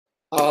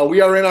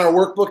We are in our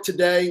workbook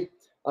today,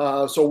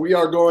 so we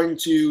are going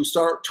to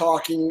start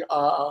talking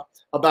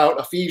about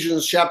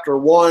Ephesians chapter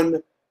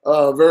 1,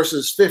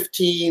 verses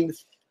 15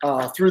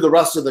 through the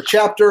rest of the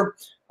chapter.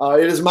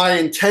 It is my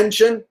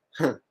intention,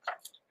 and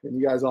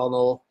you guys all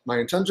know my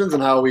intentions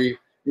and how we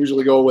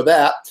usually go with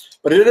that,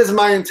 but it is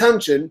my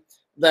intention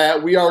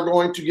that we are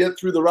going to get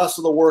through the rest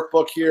of the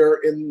workbook here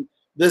in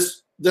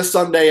this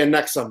Sunday and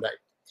next Sunday.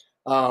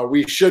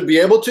 We should be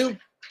able to,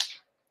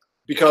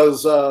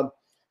 because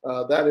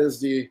that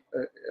is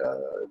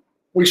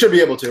we should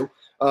be able to.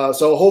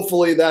 So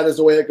hopefully that is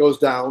the way it goes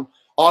down.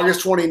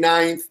 August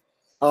 29th,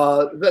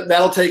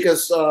 that'll take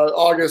us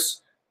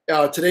August,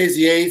 today's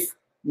the 8th,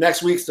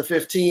 next week's the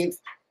 15th.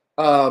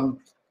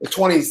 The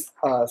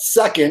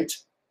 22nd,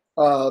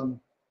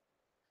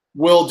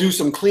 we'll do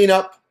some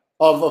cleanup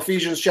of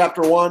Ephesians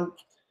chapter 1.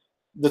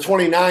 The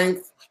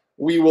 29th,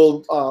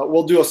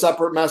 we'll do a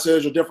separate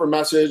message, a different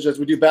message as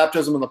we do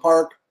baptism in the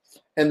park.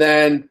 And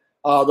then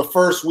the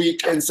first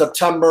week in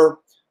September,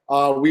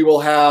 we will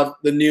have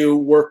the new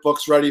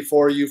workbooks ready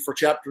for you for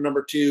chapter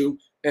number 2,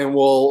 and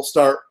we'll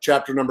start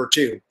chapter number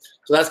 2.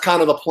 So that's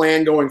kind of the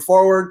plan going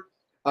forward.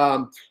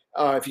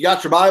 If you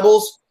got your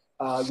Bibles,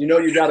 you know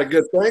you got a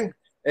good thing.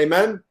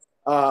 Amen.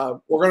 We're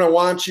going to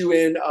want you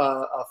in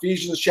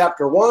Ephesians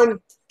chapter 1.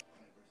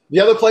 The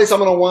other place I'm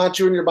going to want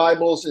you in your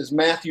Bibles is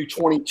Matthew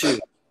 22.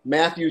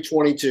 Matthew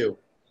 22.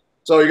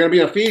 So you're going to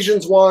be in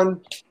Ephesians 1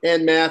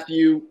 and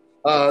Matthew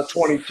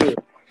 22.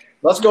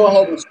 Let's go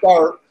ahead and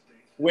start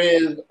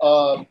with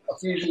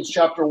Ephesians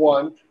chapter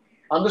 1.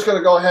 I'm just going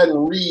to go ahead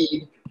and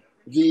read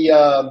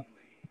the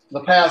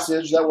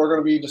passage that we're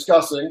going to be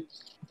discussing,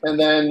 and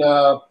then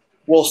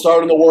we'll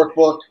start in the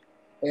workbook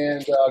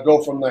and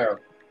go from there.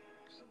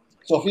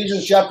 So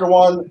Ephesians chapter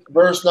 1,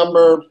 verse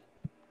number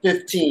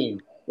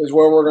 15 is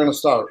where we're going to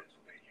start.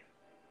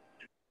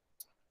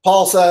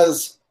 Paul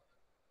says,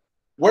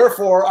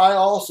 "Wherefore I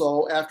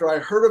also, after I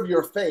heard of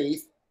your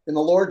faith in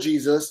the Lord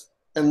Jesus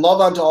and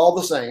love unto all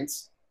the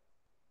saints,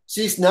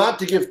 cease not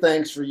to give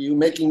thanks for you,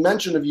 making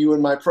mention of you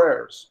in my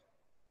prayers,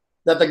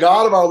 that the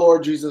God of our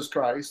Lord Jesus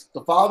Christ,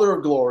 the Father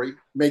of glory,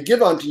 may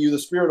give unto you the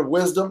spirit of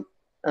wisdom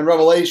and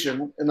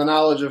revelation in the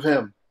knowledge of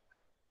him,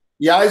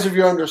 the eyes of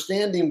your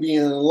understanding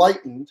being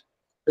enlightened,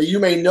 that you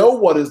may know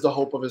what is the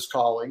hope of his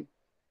calling,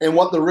 and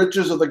what the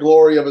riches of the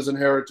glory of his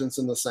inheritance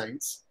in the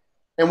saints,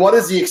 and what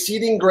is the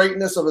exceeding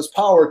greatness of his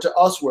power to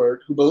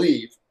usward who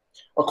believe,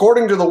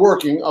 according to the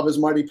working of his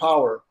mighty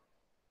power,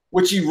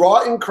 which he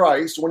wrought in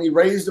Christ when he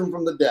raised him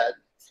from the dead,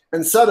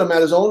 and set him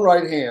at his own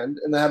right hand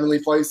in the heavenly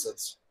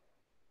places,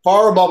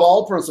 far above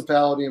all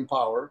principality and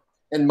power,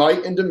 and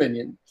might and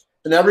dominion,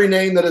 and every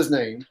name that is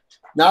named,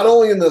 not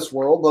only in this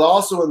world, but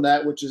also in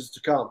that which is to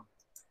come,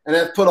 and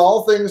hath put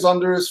all things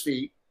under his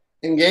feet,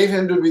 and gave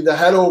him to be the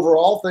head over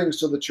all things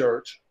to the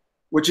church,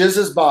 which is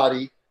his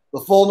body, the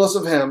fullness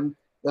of him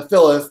that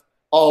filleth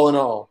all in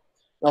all."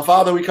 Now,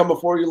 Father, we come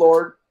before you,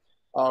 Lord.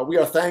 We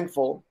are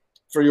thankful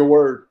for your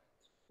word.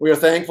 We are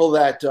thankful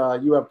that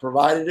you have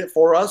provided it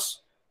for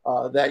us,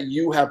 that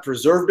you have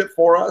preserved it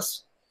for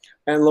us.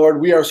 And Lord,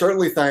 we are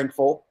certainly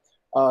thankful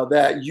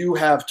that you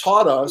have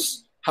taught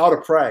us how to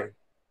pray.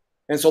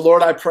 And so,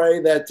 Lord, I pray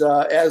that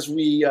as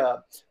we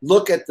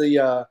look at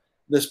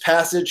this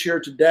passage here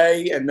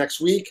today and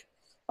next week,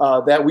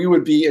 that we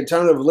would be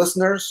attentive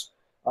listeners,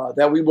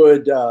 that we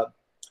would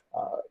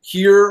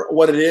hear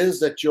what it is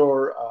that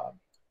you're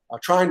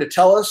trying to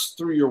tell us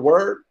through your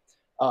word,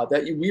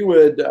 that we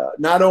would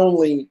not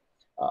only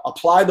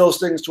apply those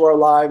things to our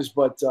lives,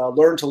 but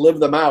learn to live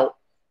them out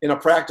in a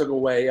practical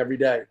way every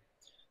day.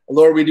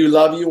 Lord, we do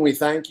love you and we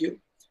thank you.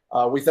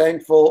 We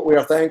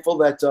are thankful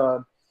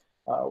that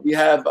we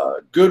have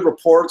good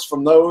reports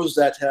from those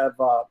that have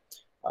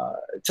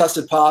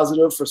tested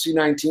positive for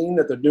C19,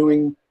 that they're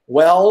doing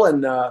well,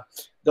 and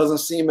doesn't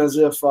seem as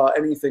if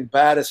anything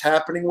bad is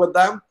happening with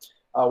them.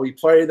 We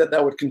pray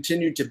that would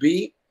continue to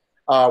be.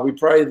 We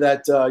pray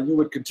that you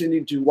would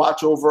continue to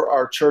watch over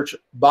our church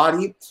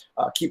body,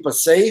 keep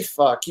us safe,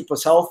 keep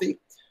us healthy.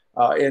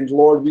 And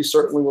Lord, we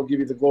certainly will give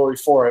you the glory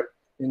for it.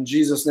 In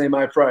Jesus' name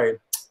I pray.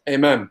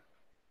 Amen.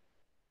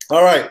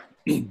 All right.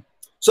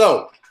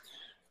 So,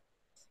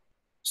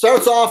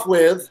 starts off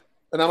with,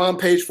 and I'm on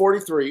page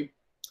 43,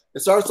 it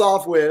starts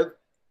off with,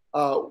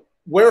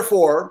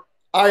 "Wherefore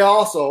I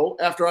also,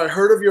 after I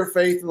heard of your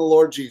faith in the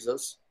Lord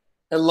Jesus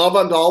and love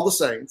unto all the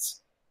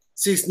saints,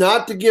 cease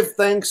not to give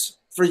thanks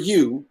for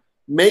you,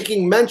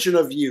 making mention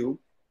of you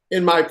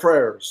in my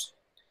prayers."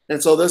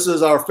 And so this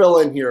is our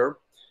fill-in here.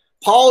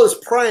 Paul is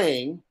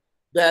praying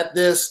that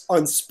this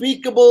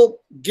unspeakable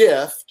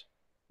gift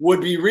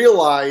would be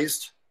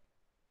realized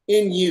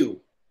in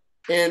you.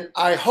 And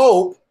I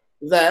hope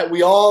that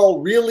we all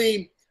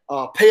really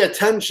pay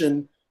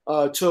attention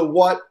to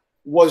what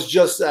was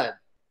just said.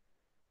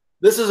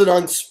 This is an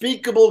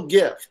unspeakable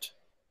gift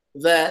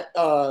that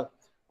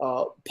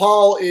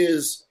Paul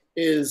is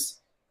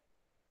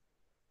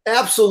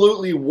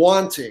absolutely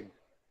wanting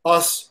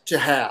us to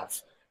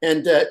have,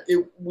 and that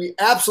we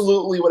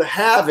absolutely would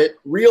have it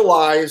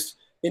realized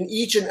in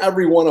each and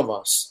every one of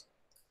us.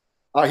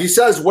 He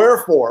says,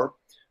 "Wherefore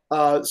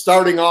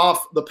starting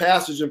off the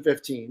passage in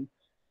 15.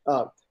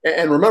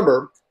 And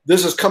remember,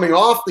 this is coming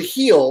off the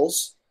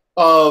heels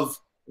of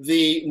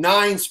the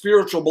 9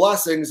 spiritual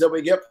blessings that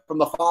we get from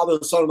the Father,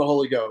 the Son, and the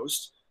Holy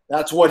Ghost.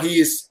 That's what he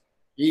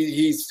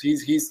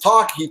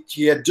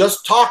had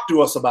just talked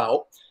to us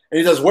about. And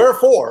he says,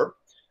 wherefore,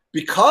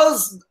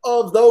 because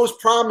of those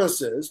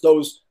promises,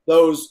 those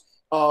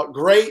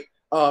great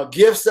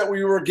gifts that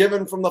we were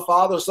given from the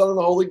Father, Son, and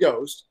the Holy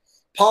Ghost,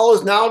 Paul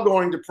is now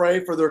going to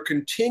pray for their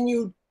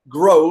continued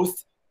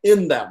growth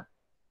in them,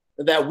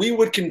 that we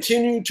would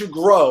continue to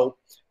grow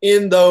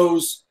in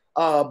those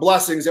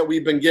blessings that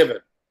we've been given.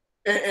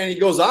 And he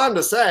goes on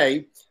to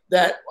say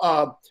that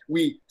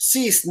we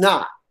cease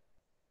not.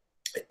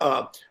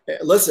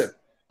 Listen,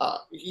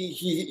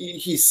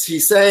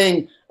 he's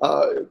saying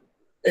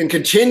and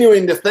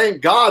continuing to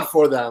thank God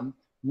for them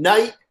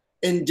night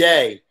and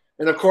day.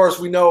 And of course,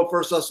 we know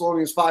 1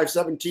 Thessalonians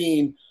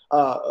 5:17,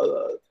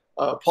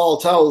 Paul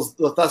tells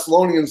the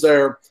Thessalonians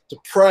there to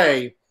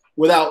pray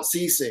without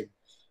ceasing.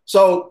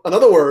 So, in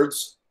other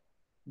words,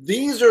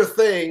 these are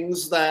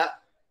things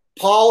that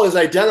Paul is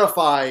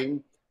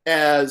identifying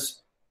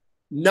as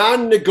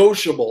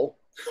non-negotiable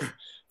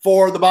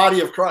for the body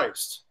of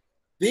Christ.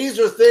 These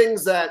are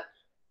things that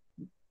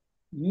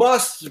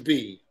must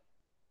be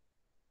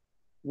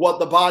what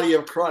the body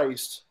of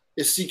Christ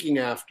is seeking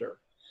after.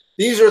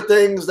 These are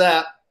things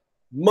that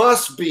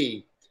must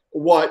be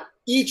what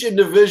each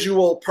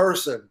individual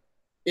person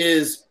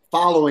is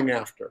following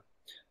after.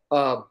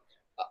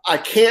 I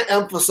can't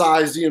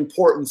emphasize the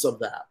importance of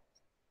that.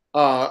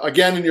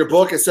 Again, in your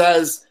book, it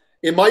says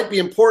it might be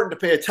important to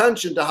pay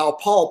attention to how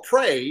Paul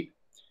prayed,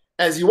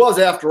 as he was,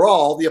 after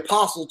all, the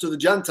apostle to the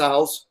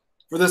Gentiles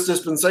for this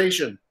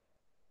dispensation.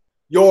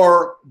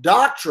 Your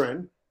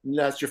doctrine, and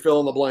that's your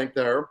fill in the blank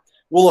there,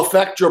 will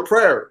affect your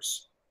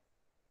prayers.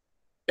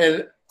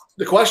 And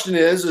the question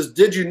is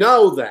did you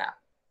know that?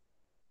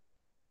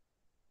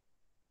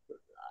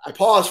 I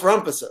pause for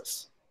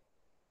emphasis.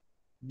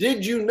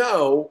 Did you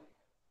know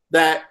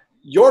that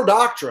your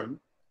doctrine,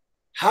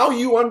 how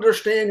you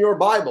understand your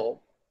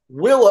Bible,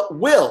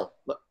 will,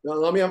 now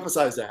let me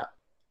emphasize that,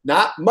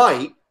 not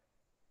might,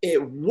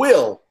 it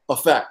will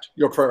affect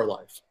your prayer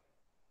life.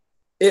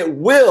 It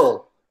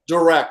will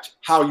direct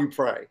how you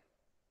pray.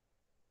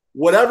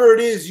 Whatever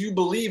it is you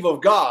believe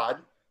of God,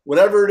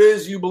 whatever it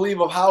is you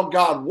believe of how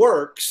God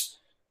works,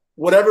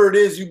 whatever it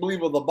is you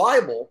believe of the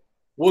Bible,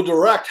 will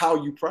direct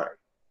how you pray.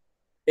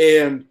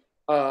 And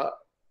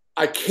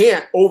I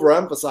can't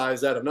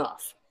overemphasize that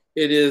enough.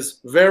 It is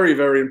very,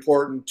 very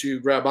important to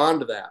grab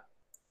onto that.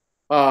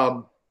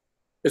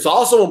 It's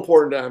also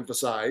important to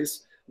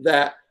emphasize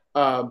that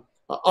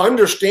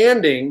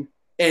understanding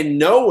and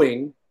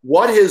knowing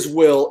what his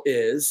will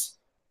is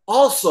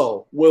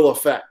also will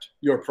affect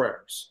your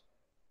prayers.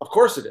 Of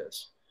course it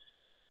is.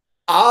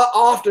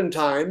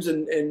 Oftentimes,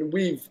 and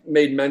we've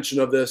made mention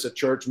of this at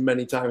church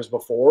many times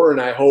before,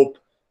 and I hope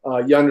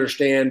you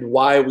understand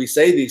why we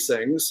say these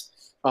things.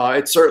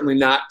 It's certainly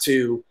not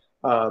to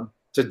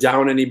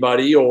down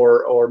anybody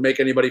or make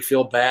anybody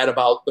feel bad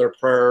about their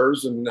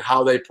prayers and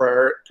how they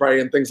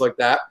pray and things like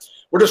that.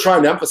 We're just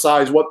trying to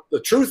emphasize what the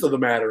truth of the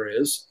matter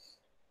is.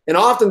 And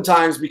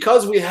oftentimes,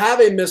 because we have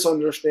a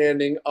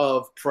misunderstanding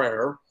of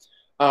prayer,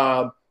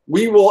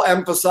 we will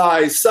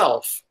emphasize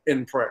self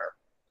in prayer.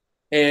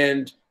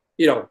 And,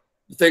 the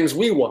things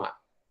we want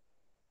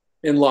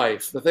in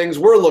life, the things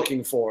we're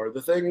looking for,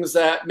 the things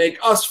that make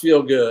us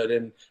feel good,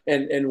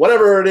 and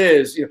whatever it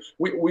is,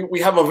 we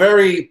have a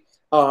very,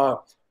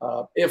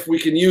 if we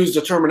can use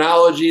the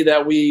terminology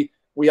that we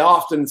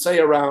often say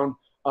around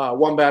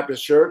One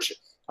Baptist Church,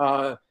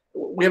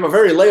 we have a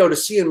very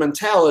Laodicean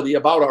mentality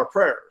about our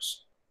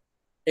prayers.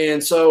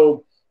 And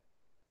so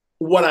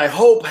what I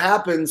hope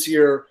happens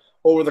here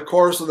over the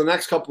course of the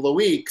next couple of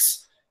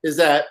weeks is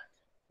that,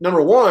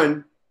 number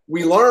one,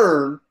 we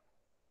learn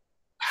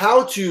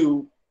how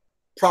to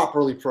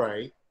properly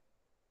pray.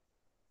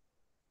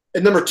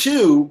 And number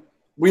two,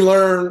 we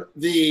learn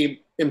the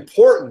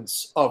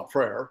importance of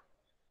prayer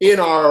in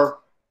our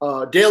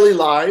daily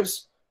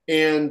lives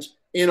and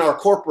in our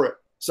corporate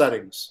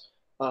settings.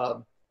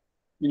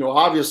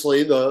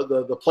 Obviously,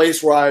 the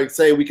place where I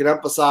say we can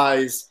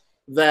emphasize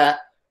that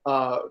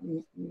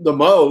the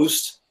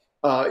most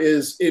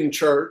is in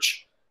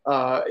church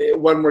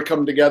when we're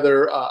coming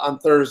together on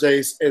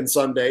Thursdays and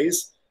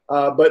Sundays.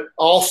 But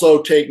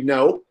also take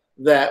note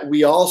that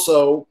we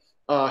also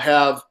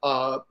have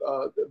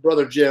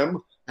Brother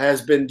Jim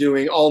has been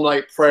doing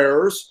all-night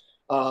prayers,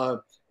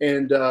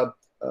 and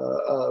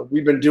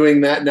we've been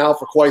doing that now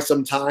for quite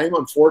some time.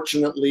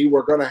 Unfortunately,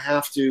 we're going to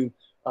have to,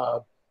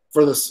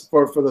 for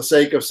the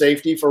sake of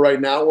safety for right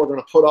now, we're going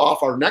to put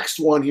off our next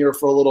one here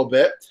for a little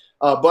bit.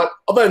 But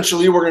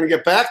eventually, we're going to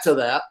get back to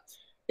that.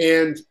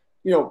 And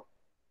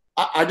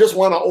I just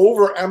want to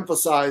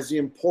overemphasize the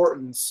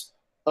importance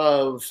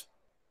of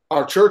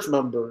our church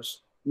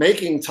members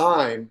making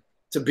time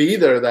to be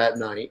there that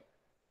night.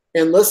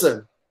 And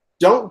listen,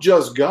 don't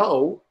just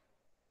go.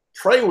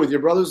 Pray with your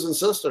brothers and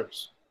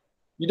sisters.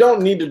 You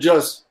don't need to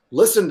just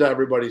listen to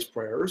everybody's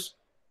prayers.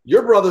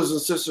 your brothers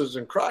and sisters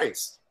in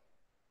Christ.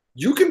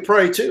 You can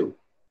pray too.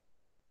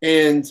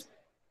 And,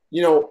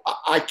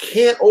 I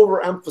can't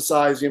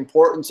overemphasize the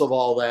importance of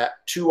all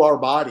that to our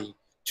body,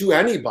 to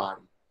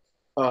anybody.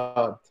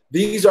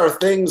 These are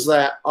things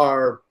that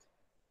are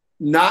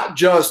not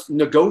just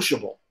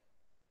negotiable.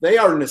 They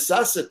are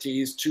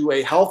necessities to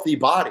a healthy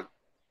body.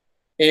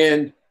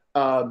 And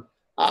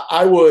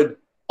I would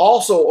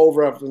also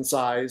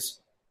overemphasize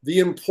the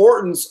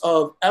importance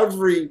of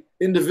every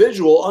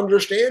individual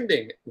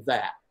understanding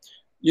that.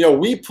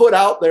 We put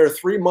out there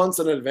 3 months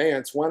in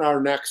advance when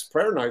our next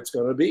prayer night's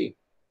going to be.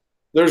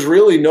 There's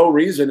really no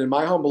reason, in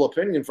my humble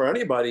opinion, for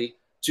anybody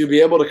to be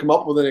able to come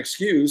up with an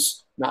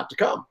excuse not to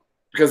come,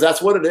 because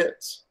that's what it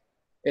is.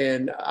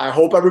 And I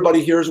hope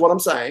everybody hears what I'm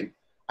saying.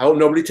 I hope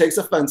nobody takes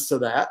offense to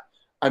that.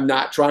 I'm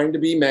not trying to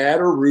be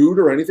mad or rude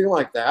or anything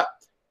like that.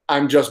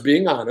 I'm just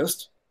being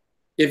honest.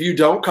 If you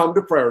don't come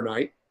to prayer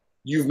night,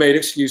 you've made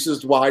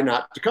excuses why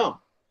not to come,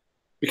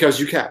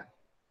 because you can.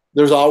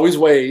 There's always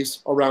ways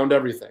around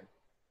everything.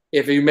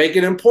 If you make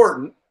it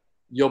important,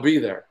 you'll be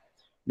there.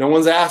 No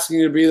one's asking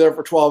you to be there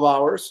for 12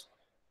 hours.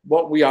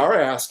 What we are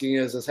asking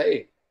is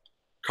hey,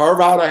 carve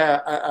out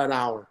an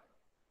hour.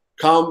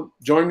 Come,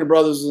 join your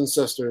brothers and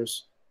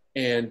sisters,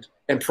 and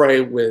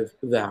pray with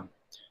them.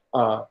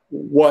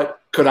 What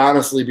could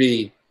honestly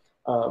be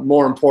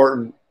more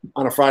important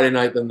on a Friday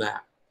night than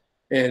that?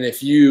 And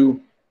if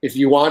you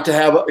want to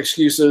have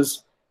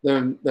excuses,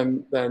 then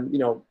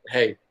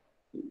hey,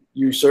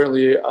 you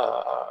certainly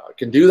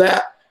can do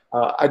that.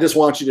 I just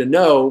want you to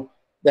know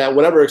that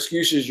whatever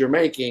excuses you're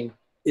making,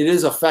 it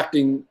is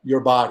affecting your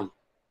body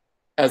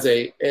as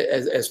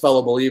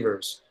fellow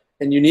believers,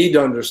 and you need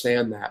to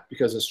understand that,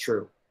 because it's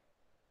true.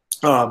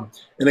 And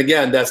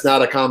again, that's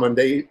not a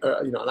commendation,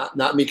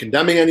 not me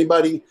condemning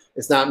anybody.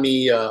 It's not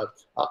me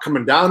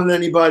coming down on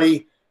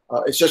anybody.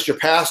 It's just your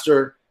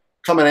pastor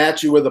coming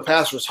at you with a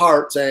pastor's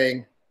heart,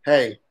 saying,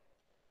 "Hey,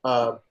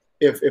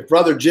 if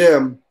Brother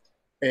Jim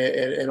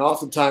and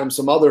oftentimes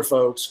some other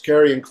folks,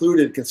 Carrie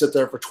included, can sit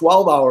there for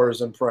 12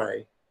 hours and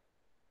pray,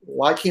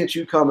 why can't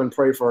you come and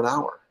pray for an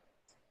hour?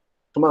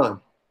 Come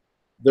on,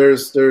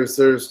 there's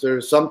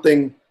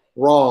something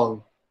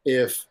wrong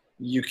if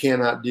you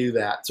cannot do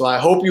that." So I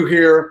hope you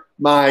hear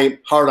my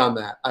heart on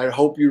that. I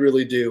hope you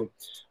really do,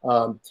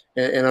 and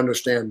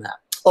understand that.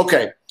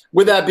 Okay,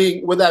 with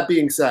that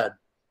being said,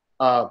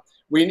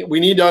 we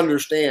need to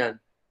understand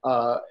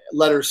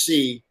letter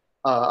C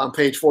on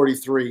page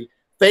 43.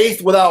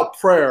 Faith without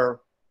prayer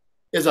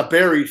is a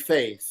buried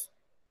faith,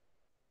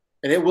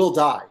 and it will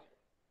die.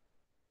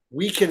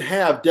 We can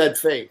have dead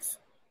faith.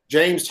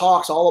 James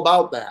talks all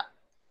about that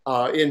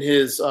in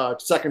his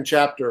second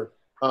chapter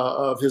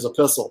of his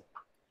epistle.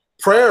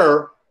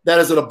 Prayer that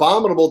is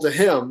abominable to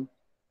him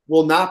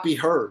will not be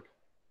heard.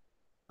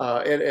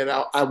 And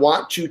I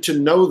want you to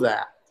know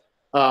that.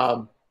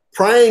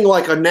 Praying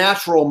like a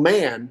natural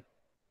man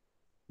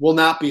will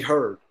not be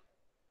heard.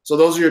 So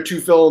those are your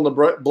two fill in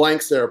the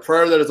blanks there.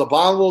 Prayer that is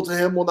abominable to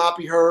him will not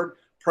be heard.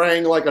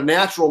 Praying like a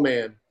natural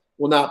man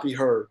will not be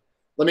heard.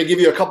 Let me give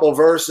you a couple of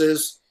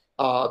verses.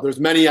 There's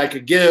many I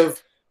could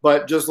give,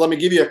 but just let me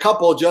give you a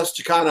couple just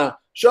to kind of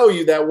show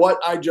you that what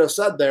I just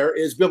said there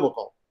is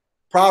biblical.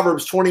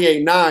 Proverbs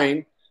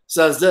 28:9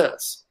 says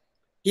this: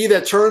 "He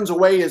that turns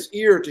away his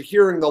ear to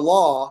hearing the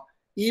law,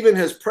 even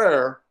his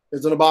prayer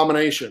is an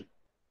abomination."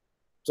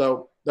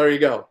 So there you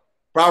go.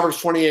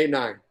 Proverbs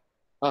 28:9.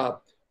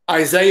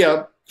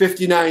 Isaiah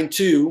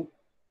 59:2,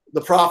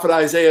 the prophet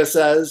Isaiah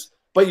says,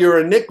 "But your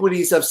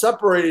iniquities have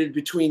separated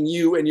between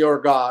you and your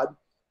God,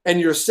 and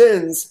your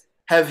sins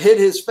have hid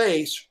his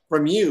face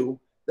from you,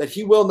 that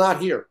he will not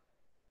hear."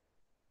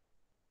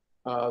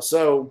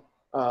 So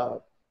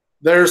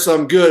there's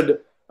some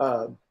good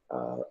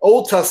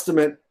Old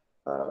Testament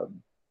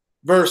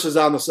verses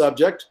on the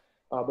subject.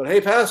 But hey,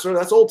 Pastor,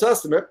 that's Old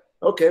Testament.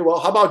 Okay, well,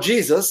 how about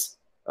Jesus?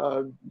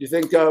 Do you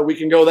think we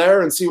can go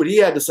there and see what he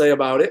had to say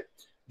about it?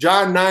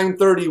 John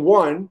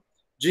 9:31,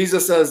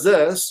 Jesus says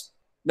this: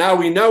 "Now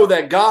we know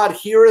that God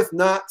heareth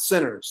not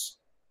sinners.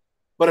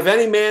 But if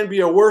any man be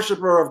a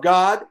worshiper of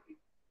God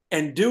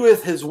and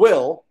doeth his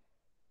will,"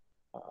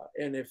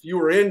 and if you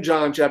were in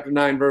John chapter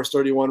 9, verse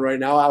 31 right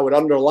now, I would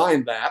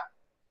underline that,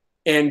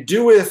 "and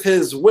doeth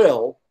his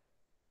will,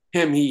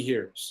 him he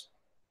hears."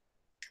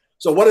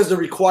 So what is the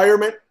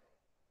requirement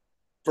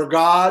for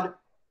God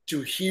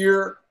to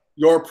hear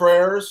your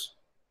prayers?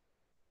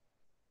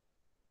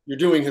 You're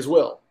doing his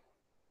will.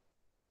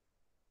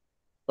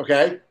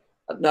 Okay?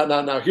 Now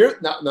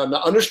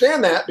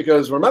understand that,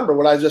 because remember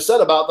what I just said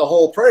about the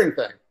whole praying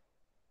thing.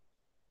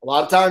 A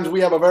lot of times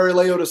we have a very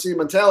Laodicean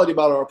mentality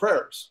about our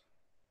prayers.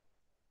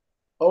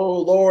 "Oh,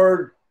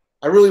 Lord,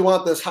 I really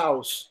want this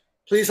house.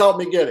 Please help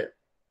me get it."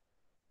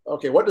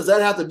 Okay, what does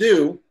that have to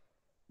do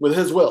with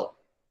his will?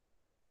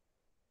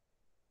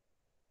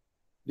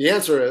 The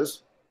answer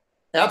is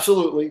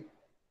absolutely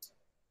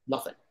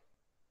nothing.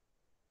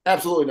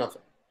 Absolutely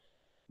nothing.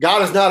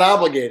 God is not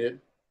obligated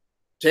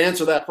to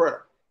answer that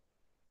prayer.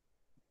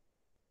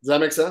 Does that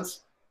make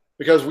sense?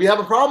 Because we have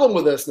a problem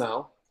with this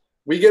now.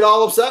 We get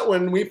all upset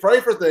when we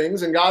pray for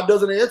things and God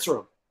doesn't answer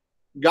them.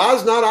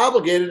 God's not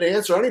obligated to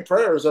answer any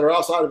prayers that are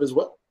outside of his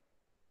will.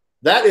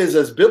 That is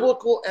as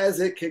biblical as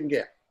it can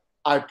get.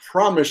 I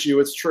promise you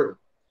it's true.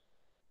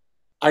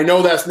 I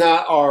know that's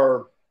not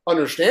our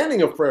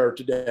understanding of prayer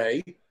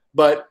today,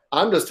 but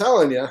I'm just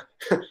telling you,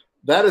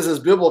 that is as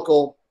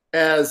biblical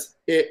as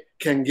it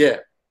can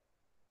get.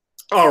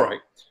 All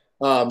right.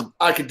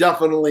 I could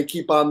definitely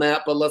keep on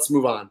that, but let's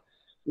move on.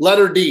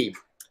 Letter D.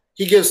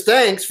 He gives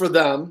thanks for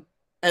them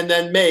and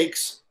then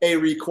makes a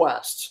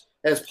request,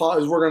 as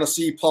we're going to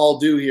see Paul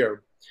do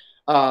here.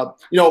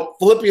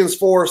 Philippians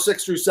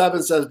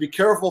 4:6-7 says, be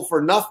careful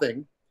for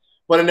nothing,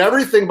 but in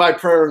everything by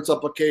prayer and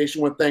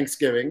supplication with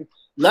thanksgiving,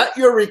 let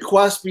your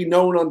requests be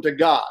known unto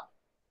God.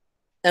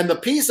 And the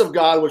peace of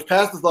God, which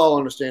passeth all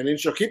understanding,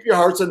 shall keep your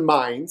hearts and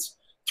minds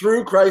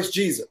through Christ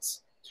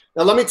Jesus.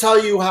 Now, let me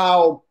tell you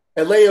how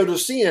a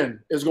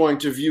Laodicean is going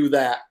to view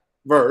that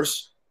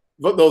verse,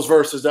 those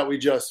verses that we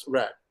just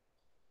read.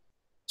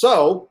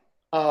 So,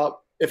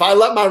 if I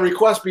let my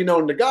request be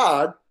known to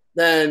God,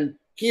 then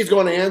he's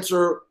going to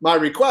answer my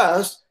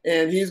request,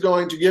 and he's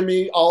going to give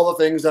me all the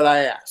things that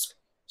I ask.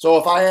 So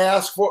if I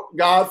ask for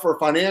God for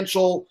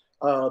financial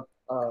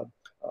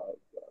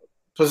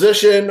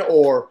position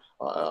or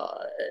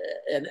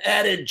an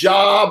added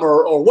job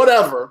or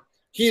whatever,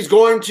 he's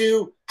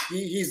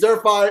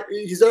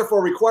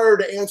therefore required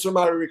to answer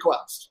my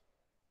request.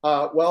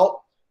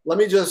 Well, let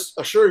me just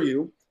assure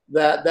you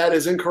that that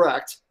is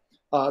incorrect.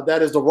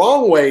 That is the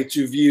wrong way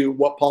to view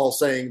what Paul's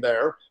saying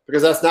there,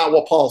 because that's not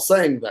what Paul's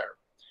saying there.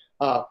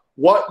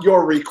 What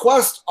your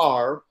requests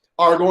are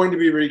going to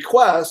be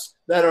requests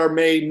that are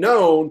made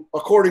known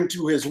according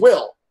to his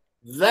will.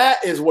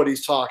 That is what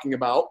he's talking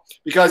about,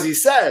 because he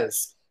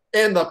says,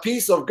 and the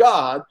peace of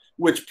God,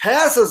 which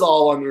passes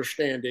all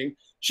understanding,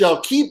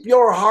 shall keep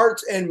your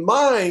hearts and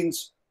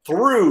minds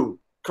through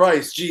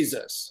Christ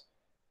Jesus.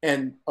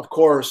 And of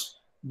course,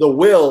 the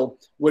will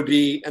would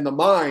be, and the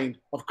mind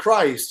of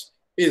Christ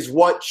is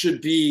what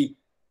should be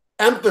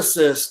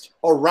emphasis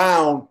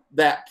around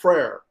that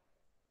prayer.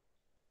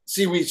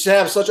 See, we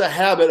have such a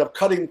habit of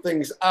cutting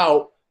things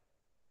out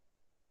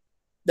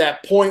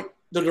that point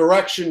the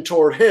direction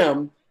toward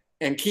him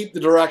and keep the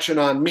direction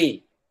on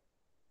me.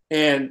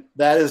 And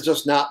that is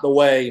just not the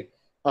way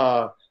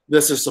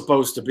this is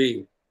supposed to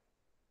be.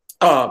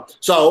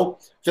 So,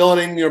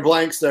 filling in your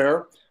blanks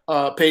there,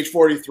 page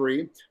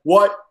 43.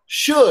 What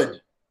should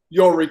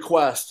your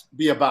request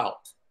be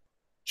about?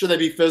 Should they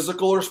be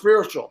physical or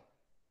spiritual?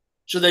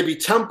 Should they be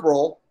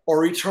temporal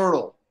or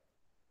eternal?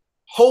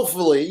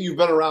 Hopefully, you've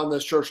been around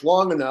this church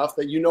long enough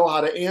that you know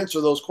how to answer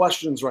those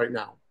questions right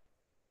now.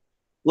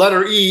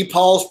 Letter E,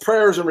 Paul's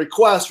prayers and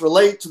requests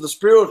relate to the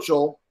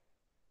spiritual.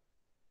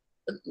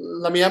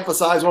 Let me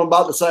emphasize what I'm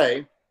about to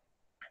say.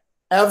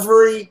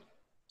 Every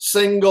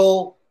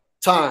single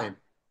time.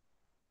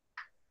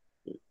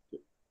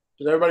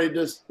 Did everybody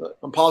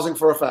I'm pausing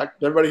for effect.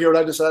 Did everybody hear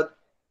what I just said?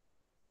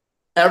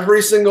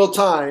 Every single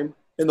time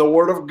in the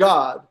Word of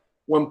God,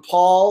 when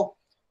Paul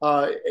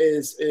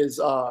is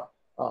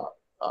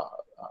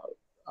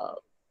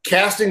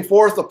casting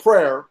forth a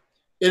prayer,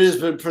 it has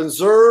been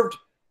preserved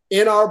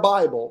in our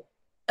Bible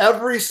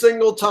every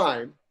single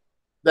time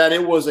that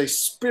it was a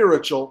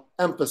spiritual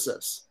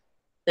emphasis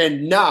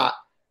and not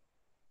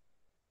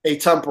a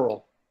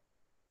temporal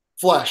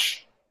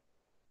flesh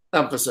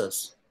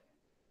emphasis.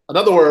 In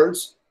other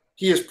words,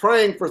 he is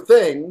praying for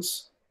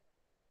things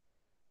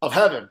of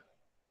heaven,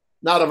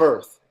 not of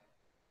earth.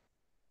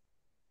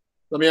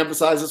 Let me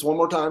emphasize this one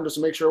more time just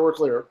to make sure we're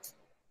clear.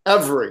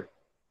 Every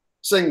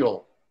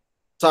single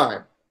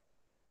time.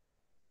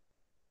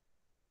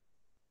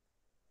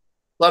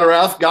 Letter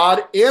F,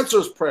 God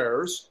answers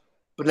prayers,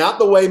 but not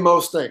the way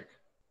most think.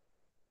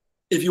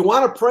 If you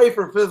want to pray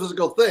for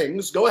physical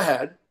things, go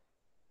ahead.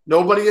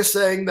 Nobody is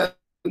saying that's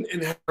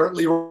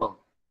inherently wrong.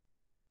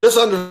 Just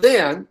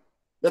understand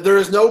that there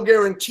is no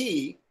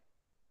guarantee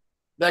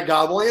that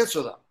God will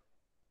answer them.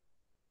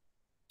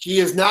 He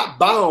is not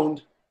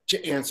bound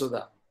to answer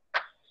them.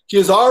 He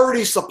has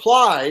already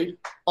supplied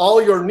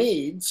all your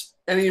needs,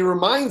 and he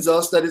reminds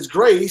us that his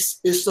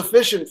grace is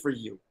sufficient for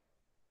you.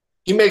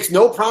 He makes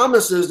no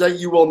promises that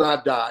you will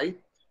not die.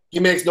 He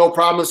makes no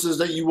promises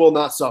that you will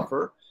not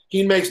suffer.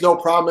 He makes no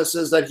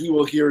promises that he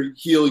will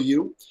heal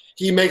you.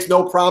 He makes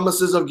no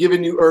promises of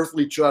giving you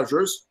earthly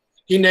treasures.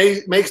 He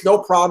makes no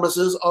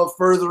promises of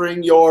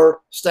furthering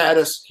your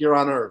status here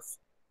on earth.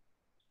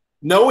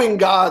 Knowing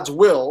God's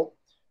will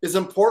is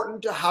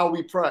important to how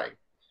we pray,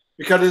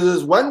 because it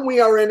is when we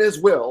are in his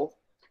will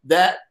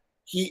that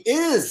he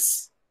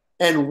is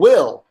and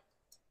will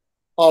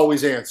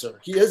always answer.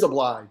 He is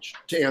obliged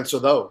to answer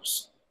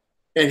those,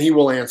 and he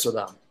will answer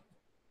them.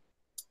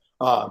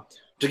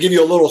 To give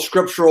you a little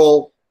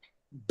scriptural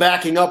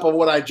backing up of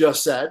what I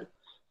just said,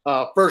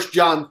 1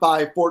 John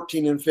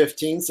 5:14 and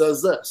 15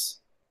 says this,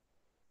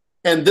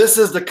 and this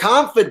is the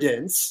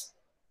confidence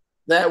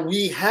that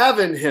we have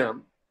in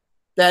him,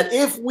 that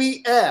if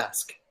we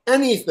ask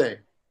anything,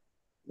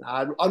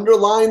 I'd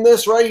underline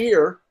this right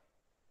here,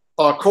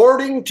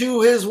 according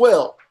to his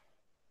will,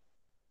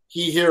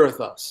 he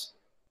heareth us.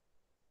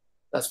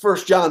 That's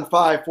 1 John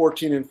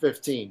 5:14 and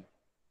 15.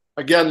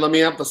 Again, let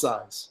me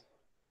emphasize,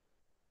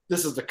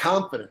 this is the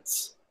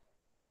confidence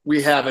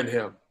we have in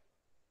him,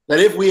 that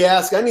if we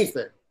ask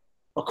anything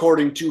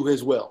according to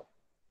his will,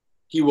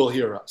 he will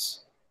hear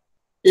us.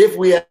 If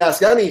we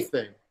ask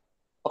anything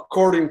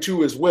according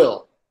to his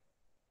will,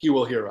 he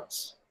will hear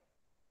us.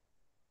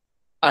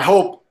 I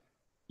hope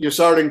you're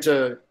starting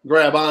to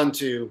grab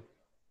onto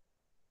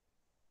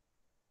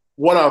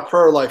what our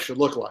prayer life should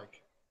look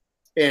like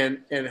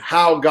and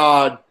how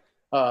God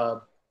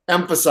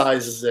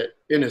emphasizes it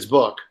in his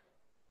book.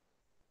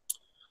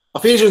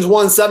 Ephesians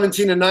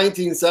 1:17 and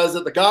 19 says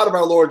that the God of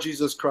our Lord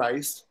Jesus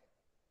Christ,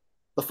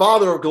 the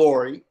Father of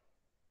glory,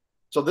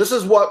 so this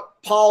is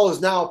what Paul is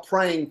now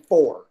praying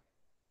for.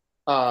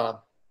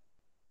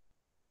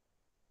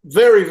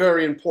 Very,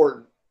 very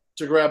important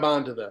to grab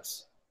onto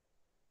this.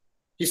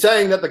 He's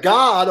saying that the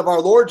God of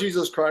our Lord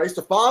Jesus Christ,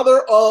 the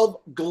Father of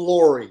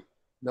glory,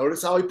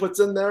 notice how he puts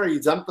in there,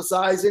 he's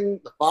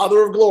emphasizing the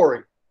Father of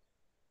glory,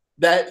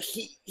 that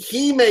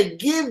he may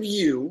give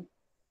you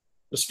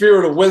the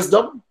spirit of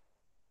wisdom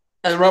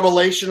and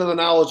revelation of the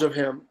knowledge of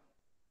him,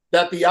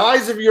 that the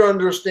eyes of your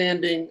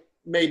understanding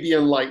may be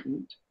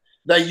enlightened,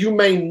 that you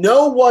may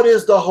know what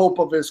is the hope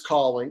of his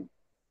calling,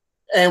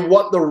 and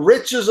what the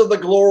riches of the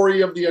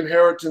glory of the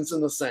inheritance in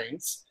the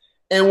saints,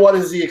 and what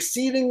is the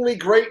exceedingly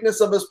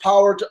greatness of his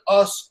power to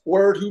us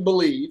who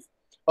believe,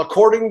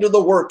 according to the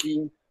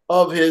working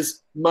of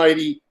his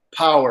mighty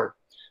power.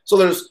 So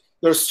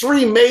there's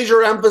three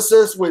major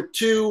emphasis with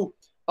two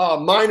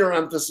minor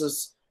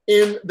emphasis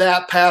in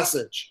that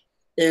passage.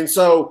 And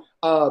so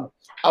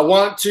I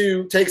want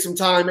to take some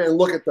time and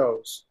look at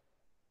those.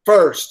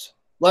 First,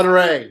 letter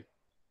A,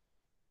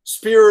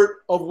 spirit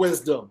of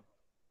wisdom.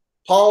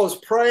 Paul is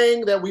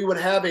praying that we would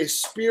have a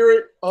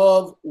spirit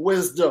of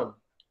wisdom,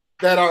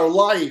 that our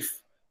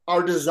life,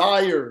 our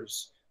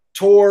desires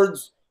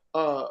towards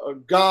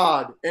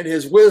God and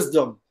his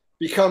wisdom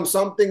become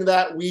something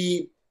that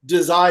we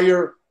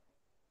desire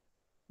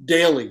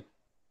daily.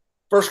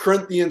 1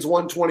 Corinthians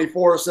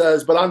 1:24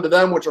 says, but unto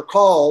them which are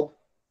called,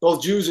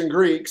 both Jews and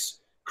Greeks,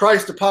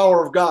 Christ the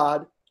power of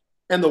God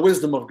and the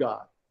wisdom of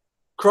God.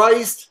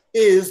 Christ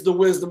is the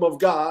wisdom of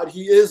God.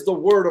 He is the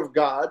word of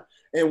God.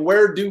 And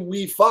where do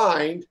we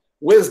find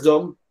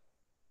wisdom?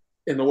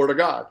 In the word of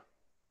God,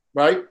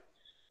 right?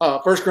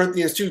 1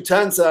 Corinthians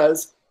 2:10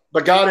 says,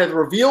 but God hath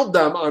revealed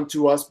them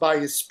unto us by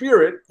his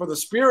Spirit, for the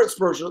Spirit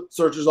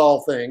searches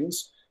all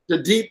things, the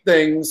deep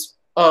things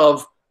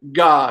of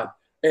God.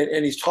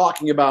 And he's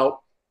talking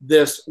about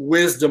this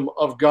wisdom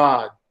of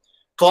God.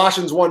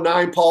 Colossians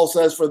 1:9, Paul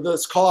says, for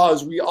this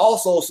cause we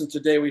also, since the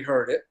day we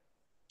heard it,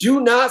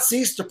 do not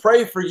cease to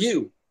pray for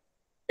you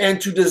and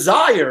to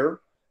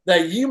desire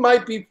that you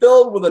might be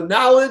filled with the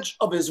knowledge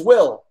of his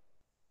will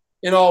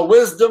in all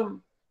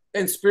wisdom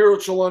and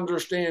spiritual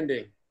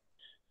understanding.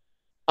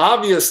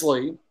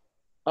 Obviously,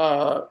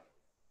 Paul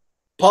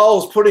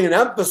is putting an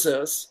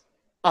emphasis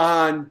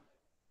on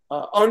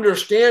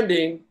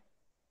understanding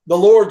the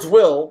Lord's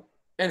will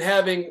and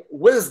having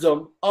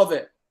wisdom of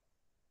it.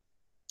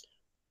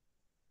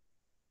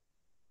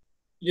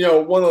 You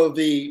know, one of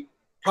the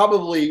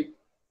probably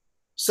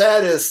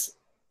saddest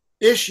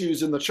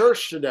issues in the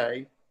church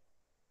today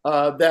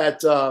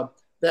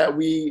that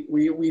we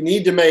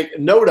need to make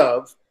note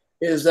of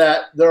is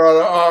that there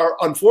are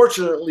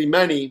unfortunately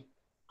many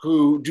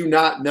who do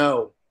not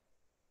know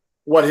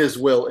what his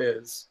will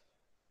is.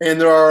 And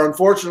there are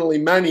unfortunately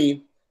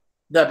many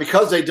that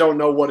because they don't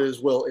know what his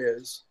will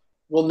is,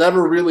 will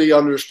never really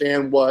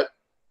understand what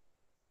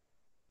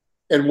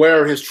and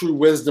where his true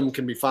wisdom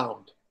can be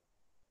found.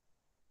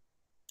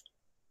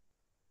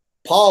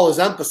 Paul is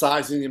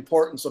emphasizing the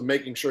importance of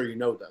making sure you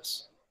know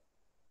this.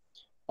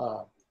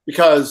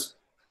 Because,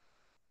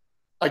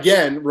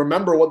 again,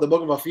 remember what the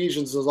book of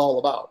Ephesians is all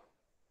about.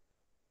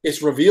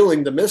 It's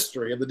revealing the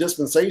mystery of the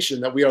dispensation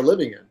that we are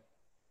living in.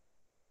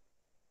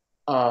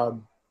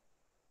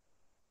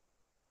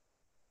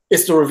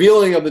 It's the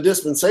revealing of the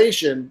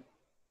dispensation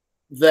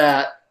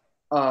that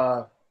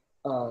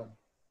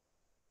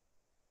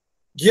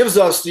gives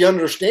us the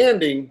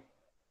understanding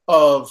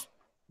of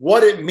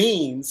what it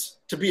means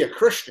to be a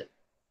Christian.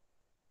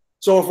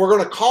 So if we're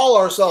going to call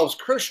ourselves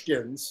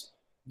Christians,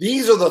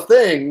 these are the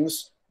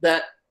things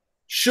that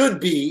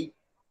should be,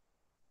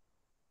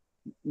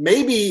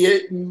 maybe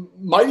it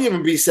might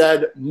even be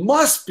said,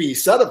 must be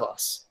said of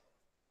us.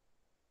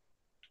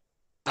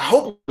 I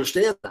hope you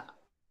understand that.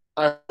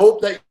 I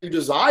hope that you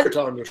desire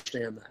to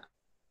understand that.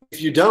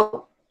 If you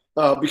don't,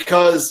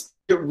 because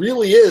it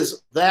really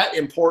is that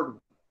important.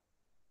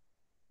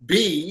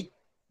 B,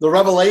 the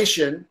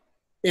revelation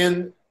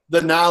in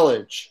the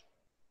knowledge.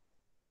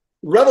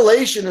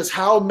 Revelation is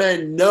how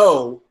men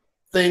know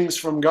things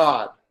from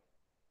God.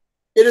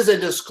 It is a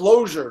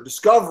disclosure,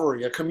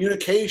 discovery, a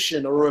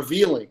communication, a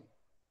revealing.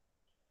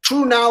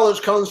 True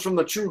knowledge comes from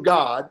the true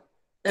God,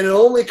 and it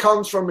only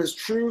comes from his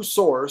true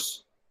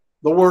source,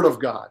 the Word of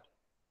God.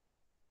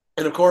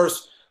 And of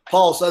course,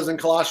 Paul says in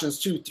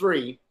Colossians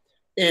 2:3,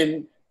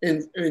 in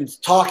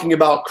talking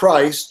about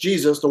Christ,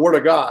 Jesus, the Word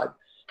of God,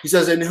 He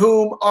says, in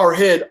whom are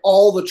hid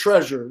all the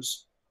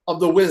treasures of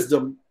the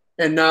wisdom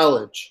and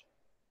knowledge.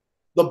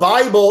 The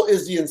Bible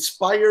is the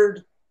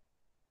inspired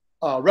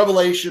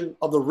revelation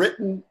of the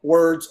written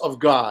words of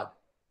God.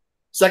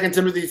 2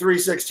 Timothy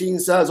 3:16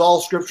 says,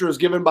 all scripture is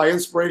given by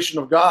inspiration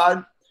of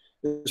God.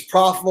 It is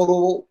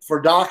profitable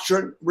for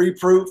doctrine,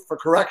 reproof, for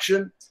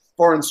correction,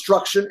 for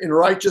instruction in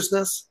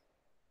righteousness.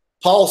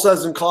 Paul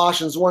says in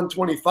Colossians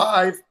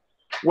 1:25,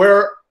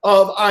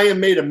 whereof I am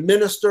made a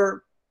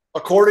minister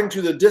according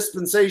to the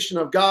dispensation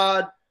of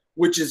God,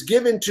 which is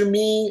given to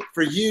me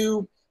for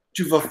you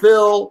to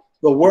fulfill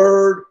the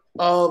word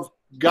of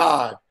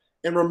God.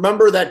 And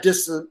remember that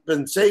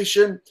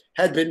dispensation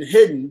had been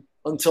hidden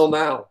until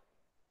now.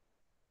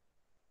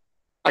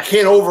 I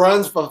can't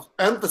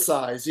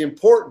overemphasize the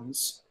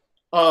importance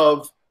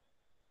of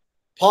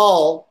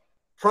Paul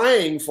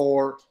praying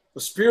for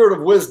the spirit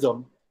of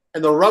wisdom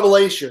and the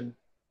revelation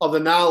of the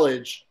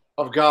knowledge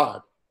of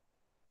God.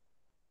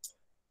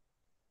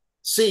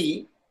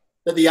 See,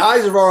 that the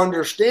eyes of our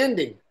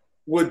understanding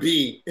would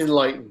be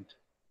enlightened.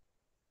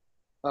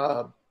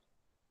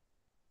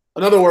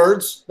 In other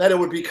words, that it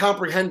would be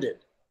comprehended.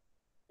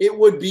 It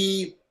would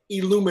be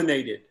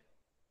illuminated,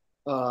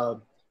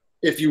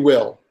 if you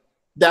will.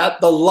 That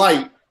the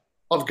light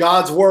of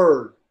God's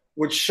word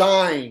would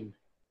shine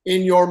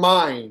in your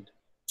mind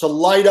to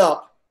light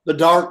up the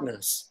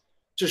darkness,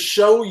 to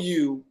show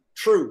you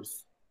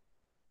truth.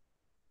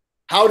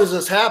 How does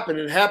this happen?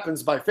 It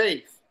happens by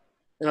faith.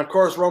 And of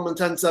course, Romans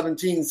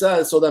 10:17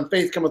 says, so then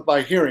faith cometh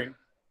by hearing,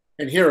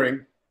 and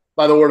hearing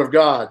by the word of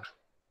God.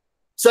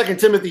 2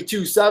 Timothy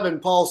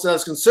 2:7, Paul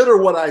says, consider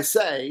what I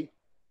say,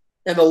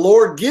 and the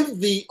Lord give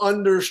thee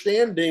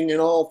understanding in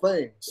all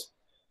things.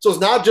 So it's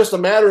not just a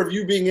matter of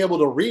you being able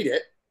to read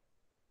it.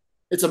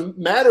 It's a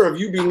matter of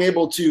you being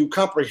able to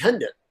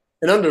comprehend it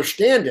and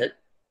understand it.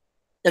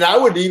 And I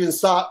would even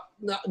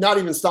not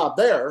even stop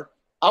there.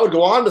 I would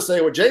go on to say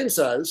what James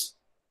says,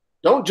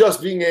 not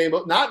just being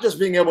able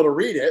to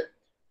read it,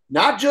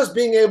 not just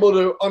being able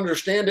to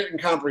understand it and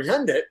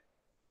comprehend it,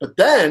 but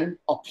then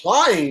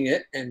applying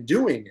it and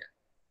doing it.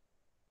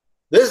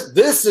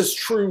 This is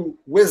true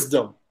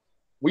wisdom.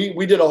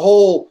 We did a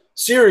whole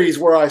series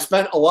where I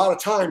spent a lot of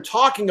time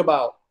talking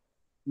about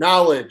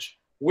knowledge,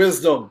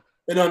 wisdom,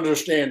 and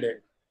understanding.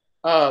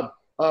 Back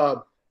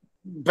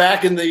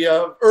in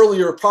the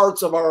earlier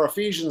parts of our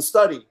Ephesians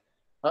study,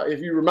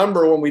 if you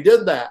remember when we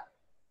did that.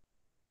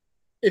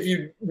 If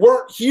you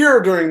weren't here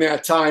during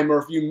that time, or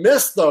if you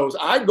missed those,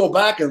 I'd go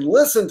back and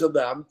listen to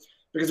them,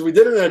 because we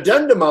did an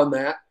addendum on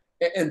that.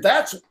 And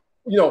that's,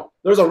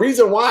 there's a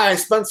reason why I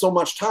spent so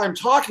much time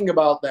talking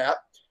about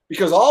that,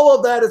 because all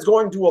of that is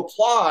going to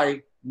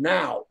apply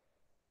now.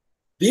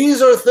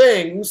 These are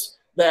things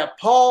that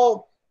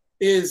Paul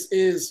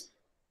these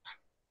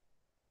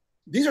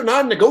are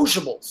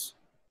non-negotiables.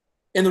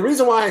 And the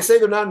reason why I say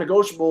they're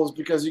non-negotiable is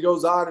because he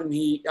goes on and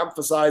he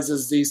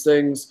emphasizes these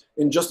things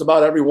in just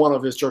about every one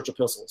of his church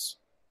epistles.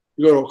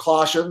 You go to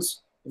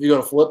Colossians, if you go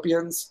to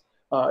Philippians,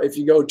 if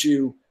you go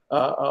to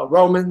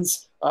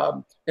Romans,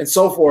 and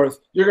so forth,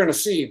 you're going to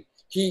see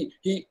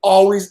he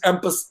always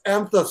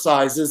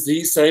emphasizes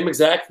these same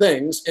exact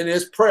things in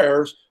his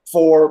prayers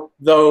for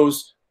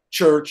those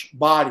church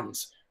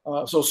bodies.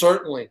 So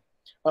certainly,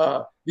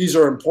 these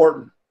are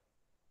important.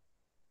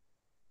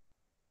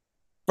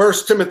 1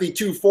 Timothy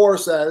 2:4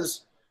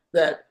 says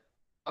that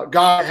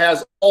God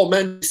has all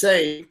men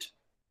saved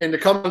and to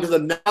come into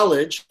the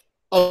knowledge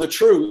of the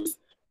truth.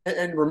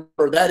 And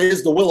remember, that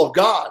is the will of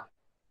God,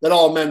 that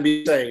all men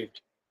be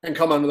saved and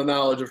come unto the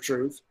knowledge of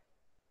truth.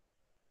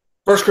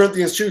 1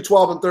 Corinthians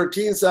 2:12 and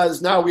 13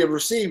 says, now we have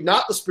received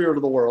not the spirit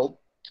of the world,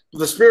 but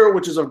the spirit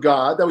which is of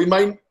God, that we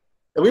might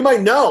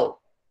know.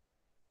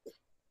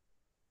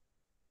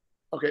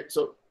 Okay,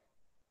 so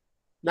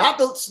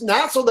not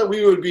so that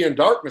we would be in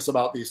darkness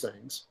about these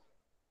things,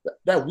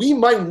 that we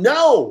might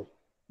know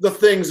the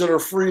things that are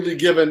freely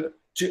given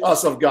to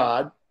us of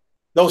God.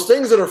 Those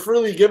things that are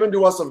freely given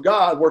to us of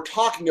God, we're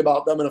talking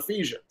about them in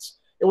Ephesians.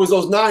 It was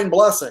those 9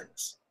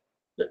 blessings.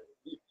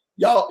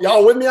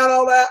 Y'all with me on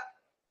all that?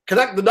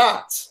 Connect the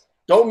dots.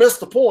 Don't miss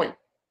the point.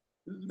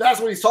 That's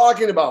what he's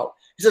talking about.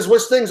 He says,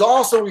 which things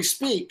also we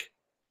speak,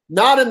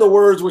 not in the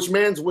words which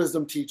man's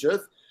wisdom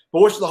teacheth,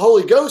 but which the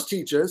Holy Ghost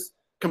teacheth,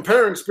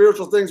 comparing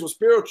spiritual things with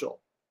spiritual.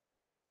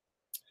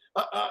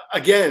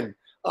 Again,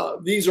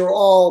 these are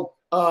all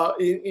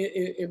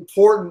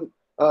important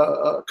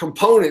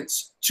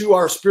components to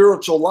our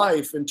spiritual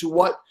life and to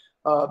what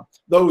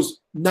those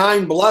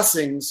 9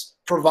 blessings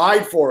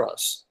provide for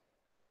us.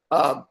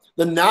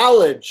 The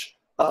knowledge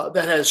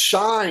that has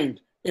shined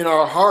in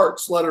our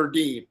hearts, letter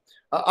D.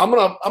 I'm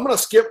gonna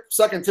skip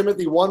 2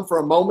 Timothy 1 for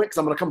a moment, because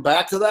I'm gonna come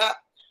back to that.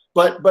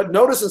 But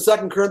notice in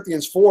 2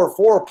 Corinthians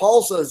 4:4,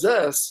 Paul says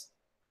this,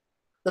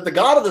 that the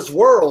God of this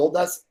world,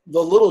 that's the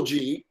little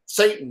g,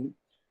 Satan,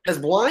 has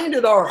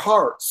blinded our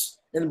hearts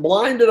and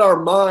blinded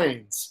our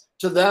minds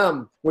to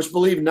them which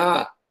believe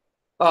not,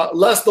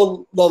 lest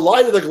the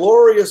light of the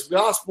glorious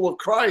gospel of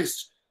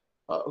Christ,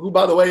 who,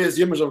 by the way, is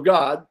the image of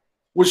God,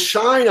 would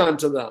shine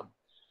unto them.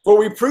 For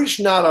we preach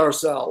not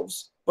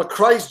ourselves, but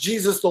Christ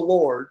Jesus the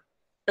Lord,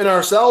 and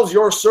ourselves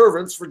your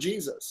servants for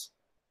Jesus.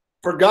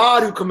 For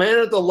God, who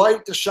commanded the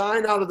light to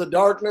shine out of the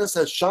darkness,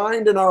 has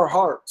shined in our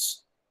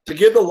hearts to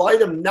give the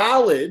light of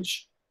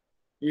knowledge.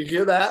 You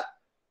hear that?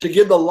 To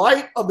give the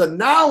light of the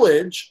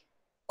knowledge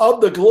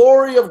of the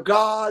glory of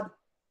God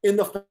in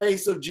the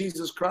face of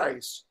Jesus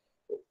Christ.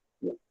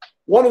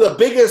 One of the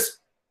biggest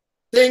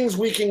things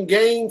we can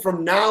gain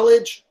from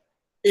knowledge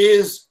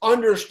is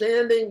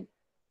understanding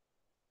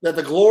that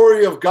the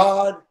glory of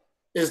God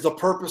is the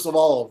purpose of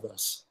all of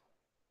this.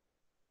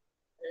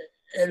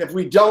 And if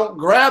we don't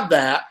grab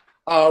that,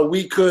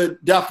 we could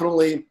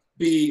definitely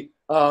be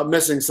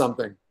missing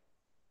something.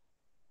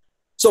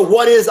 So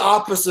what is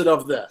opposite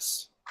of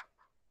this?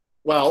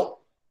 Well,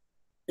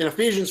 in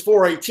Ephesians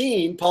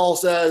 4:18, Paul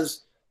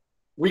says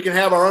we can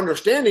have our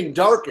understanding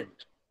darkened.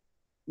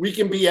 We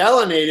can be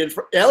alienated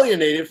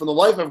from the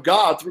life of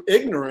God through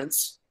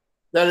ignorance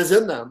that is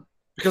in them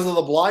because of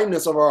the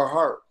blindness of our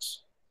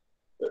hearts.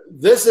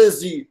 This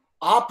is the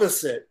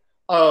opposite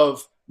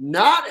of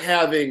not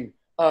having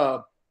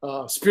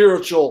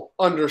spiritual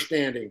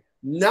understanding,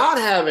 not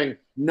having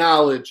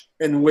knowledge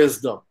and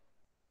wisdom.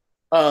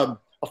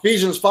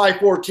 Ephesians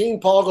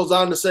 5:14, Paul goes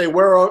on to say,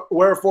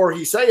 wherefore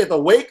he saith,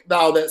 awake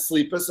thou that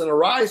sleepest, and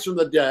arise from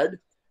the dead,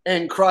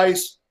 and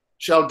Christ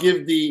shall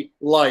give thee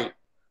light.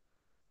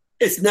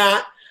 It's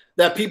not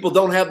that people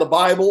don't have the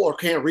Bible or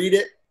can't read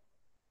it.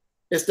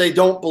 It's they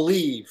don't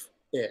believe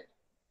it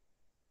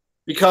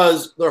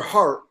because their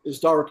heart is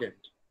darkened.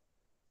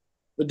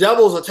 The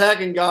devil is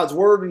attacking God's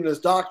word and his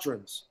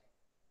doctrines.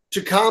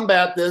 To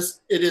combat this,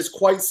 it is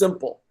quite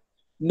simple.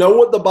 Know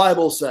what the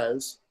Bible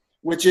says,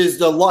 which is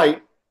the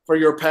light for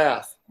your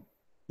path.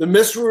 The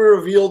mystery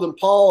revealed in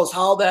Paul is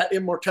how that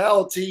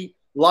immortality,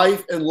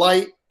 life, and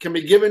light can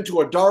be given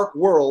to a dark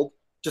world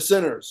to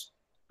sinners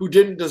who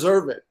didn't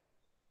deserve it.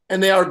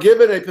 And they are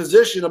given a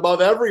position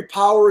above every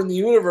power in the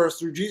universe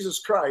through Jesus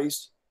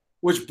Christ,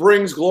 which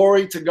brings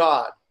glory to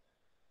God.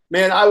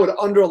 Man, I would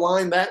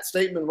underline that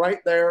statement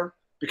right there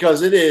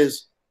because it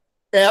is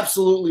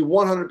absolutely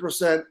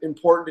 100%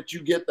 important that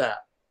you get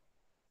that.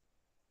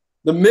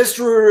 The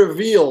mystery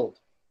revealed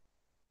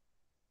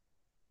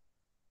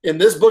in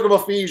this book of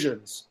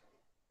Ephesians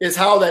is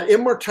how that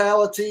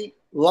immortality,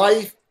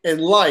 life,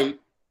 and light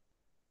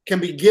can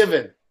be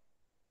given,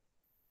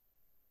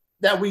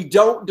 that we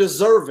don't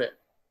deserve it,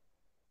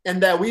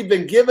 and that we've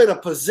been given a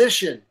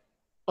position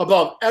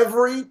above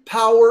every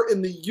power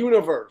in the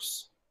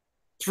universe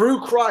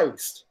through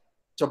Christ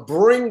to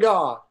bring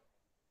God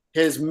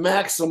his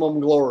maximum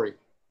glory.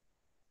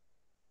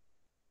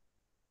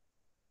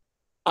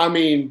 I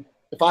mean,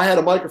 if I had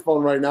a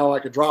microphone right now, I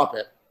could drop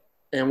it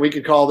and we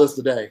could call this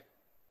the day.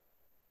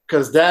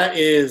 Because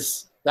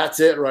that's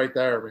it right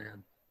there,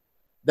 man.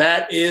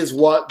 That is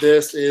what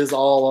this is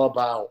all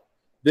about.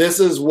 This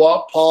is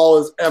what Paul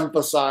is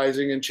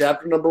emphasizing in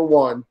chapter number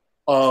 1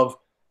 of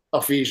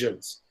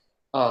Ephesians.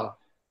 By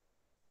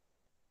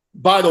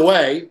the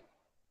way,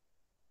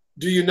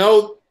 do you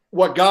know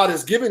what God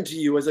has given to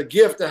you as a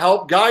gift to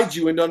help guide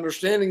you into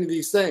understanding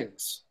these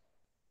things?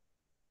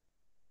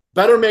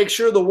 Better make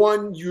sure the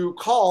one you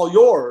call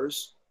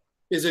yours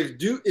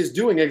is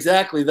doing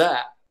exactly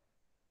that.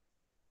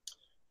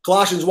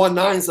 Colossians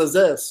 1:9 says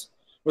this,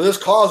 for this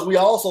cause we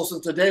also,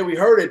 since the day we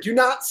heard it, do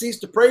not cease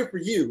to pray for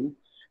you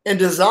and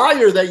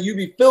desire that you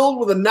be filled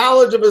with the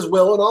knowledge of his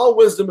will and all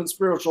wisdom and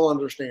spiritual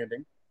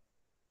understanding.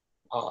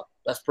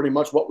 That's pretty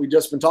much what we've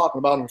just been talking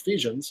about in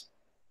Ephesians.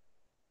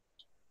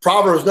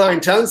 Proverbs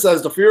 9:10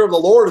 says, the fear of the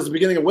Lord is the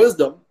beginning of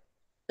wisdom,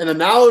 and the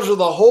knowledge of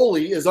the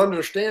holy is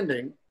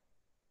understanding.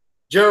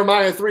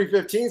 Jeremiah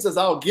 3:15 says,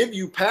 I'll give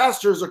you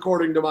pastors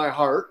according to my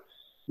heart,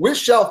 which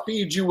shall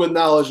feed you with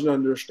knowledge and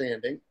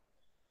understanding.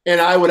 And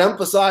I would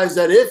emphasize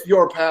that if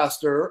your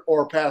pastor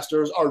or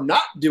pastors are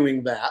not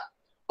doing that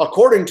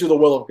according to the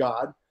will of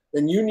God,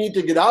 then you need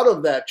to get out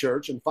of that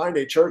church and find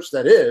a church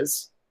that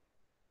is,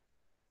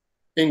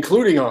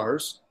 including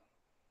ours.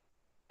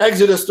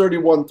 Exodus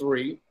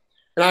 31:3,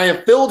 and I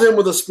have filled him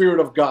with the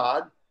Spirit of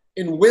God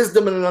in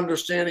wisdom and in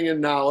understanding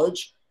and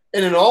knowledge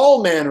and in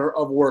all manner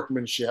of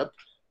workmanship,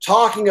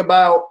 talking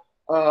about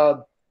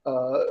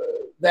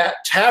that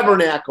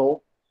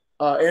tabernacle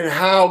and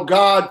how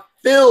God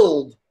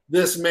filled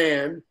this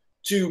man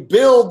to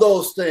build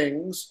those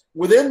things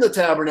within the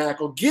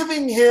tabernacle,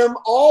 giving him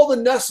all the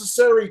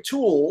necessary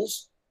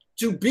tools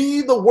to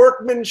be the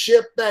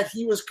workmanship that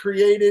he was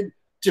created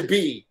to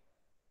be.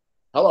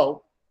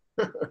 Hello.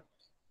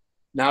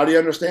 Now do you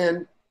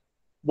understand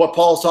what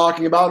Paul's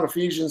talking about in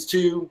Ephesians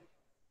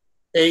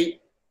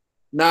 2:8,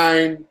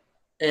 9,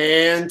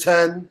 and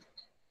 10?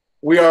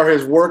 We are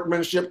his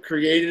workmanship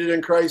created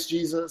in Christ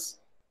Jesus.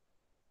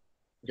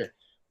 Okay.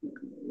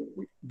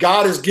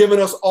 God has given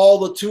us all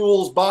the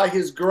tools by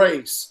his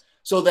grace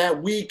so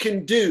that we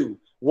can do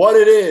what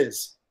it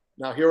is.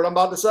 Now, hear what I'm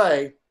about to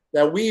say,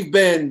 that we've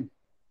been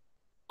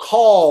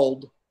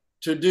called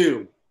to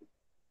do.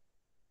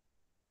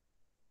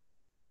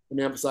 Let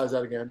me emphasize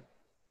that again.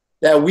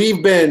 That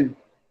we've been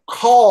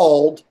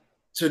called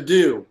to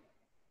do.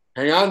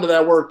 Hang on to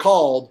that word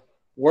called,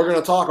 We're going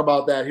to talk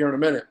about that here in a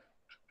minute.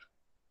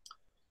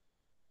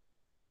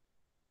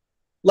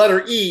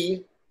 Letter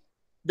E,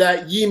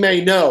 that ye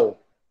may know.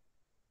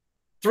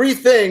 3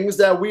 things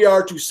that we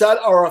are to set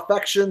our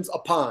affections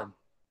upon.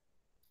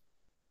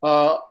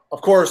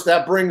 Of course,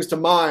 that brings to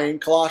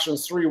mind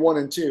Colossians 3, 1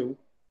 and 2.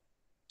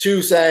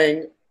 2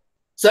 saying,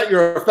 set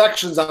your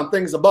affections on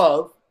things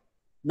above,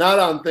 not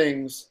on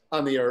things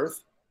on the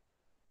earth.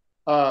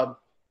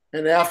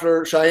 And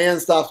after Cheyenne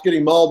stops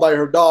getting mauled by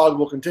her dog,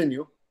 we'll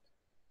continue.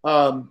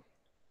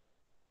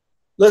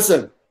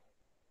 Listen,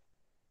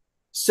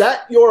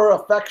 set your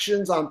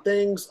affections on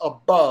things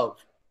above,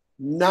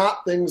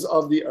 not things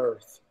of the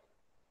earth.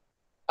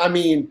 I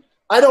mean,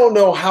 I don't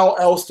know how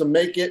else to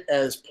make it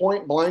as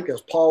point blank as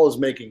Paul is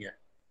making it.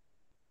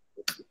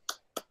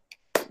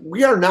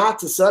 We are not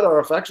to set our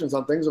affections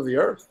on things of the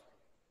earth.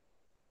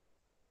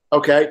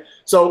 Okay,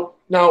 so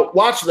now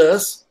watch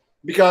this,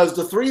 because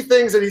the 3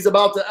 things that he's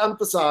about to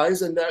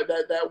emphasize and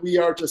that we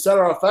are to set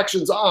our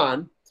affections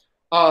on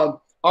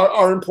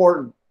are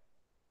important.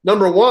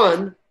 Number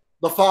 1,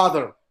 the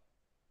Father.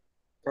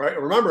 All right,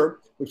 remember,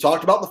 we've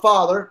talked about the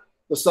Father,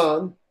 the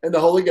Son, and the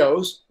Holy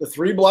Ghost, the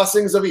 3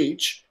 blessings of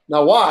each.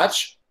 Now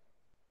watch,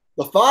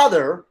 the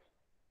Father,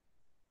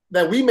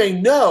 that we may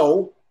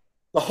know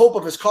the hope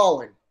of his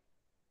calling.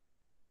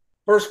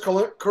 1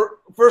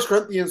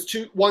 Corinthians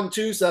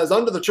 1:2 says,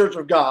 unto the church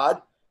of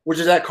God, which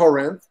is at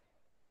Corinth,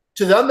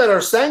 to them that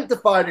are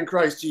sanctified in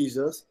Christ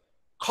Jesus,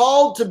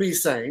 called to be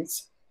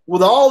saints,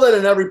 with all that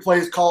in every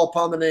place call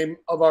upon the name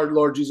of our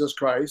Lord Jesus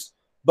Christ,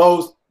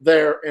 both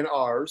there and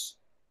ours.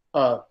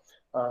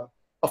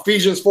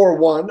 Ephesians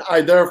 4:1,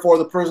 I therefore,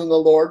 the prisoner of the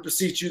Lord,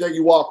 beseech you that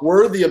you walk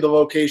worthy of the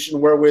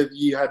vocation wherewith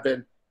ye have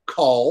been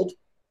called.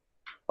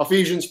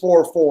 Ephesians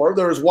 4:4,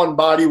 there is one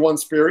body, one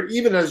spirit,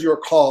 even as you are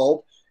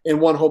called in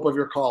one hope of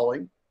your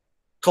calling.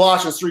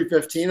 Colossians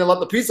 3:15, and let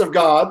the peace of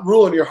God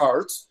rule in your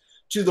hearts,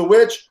 to the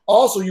which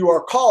also you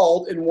are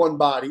called in one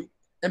body,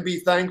 and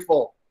be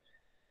thankful.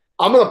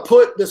 I'm going to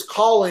put this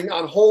calling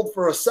on hold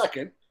for a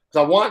second,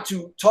 because I want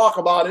to talk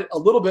about it a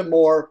little bit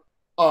more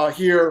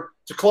here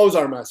to close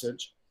our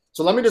message.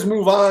 So let me just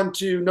move on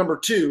to number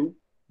 2,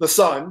 the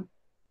Son,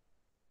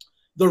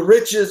 the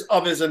riches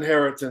of his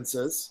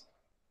inheritances.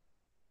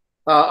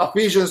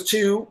 Ephesians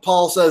 2,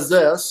 Paul says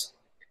this,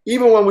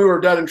 even when we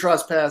were dead in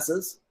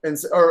trespasses,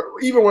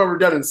 or even when we were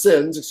dead in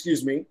sins,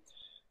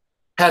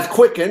 hath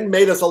quickened,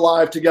 made us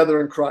alive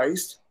together in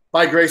Christ.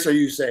 By grace are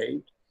you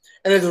saved.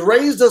 And has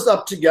raised us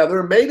up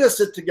together, made us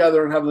sit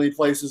together in heavenly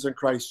places in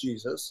Christ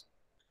Jesus,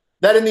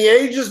 that in the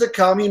ages to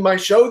come he might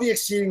show the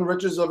exceeding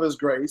riches of his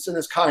grace and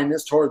his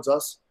kindness towards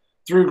us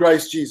through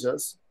Christ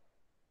Jesus,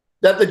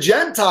 that the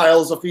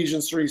Gentiles,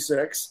 Ephesians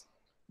 3:6,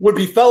 would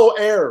be fellow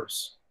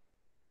heirs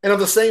and of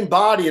the same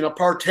body and of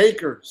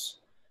partakers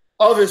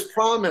of his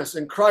promise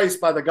in Christ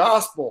by the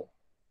gospel.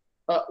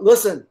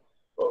 Listen,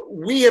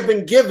 we have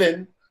been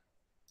given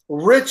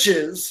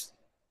riches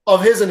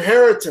of his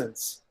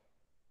inheritance.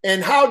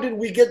 And how did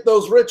we get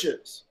those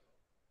riches?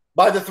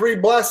 By the 3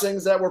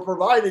 blessings that were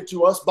provided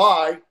to us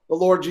by the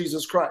Lord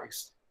Jesus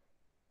Christ.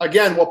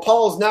 Again, what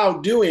Paul's now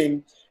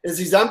doing is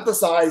he's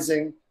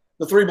emphasizing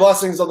the 3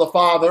 blessings of the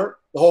Father,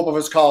 the hope of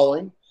his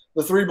calling,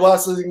 the 3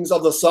 blessings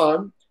of the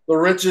Son, the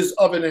riches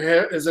of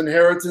his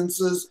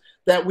inheritances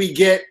that we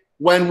get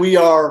when we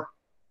are,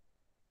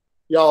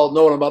 y'all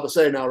know what I'm about to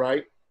say now,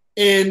 right?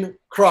 In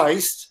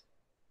Christ.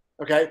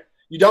 Okay?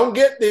 You don't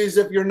get these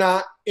if you're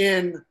not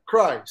in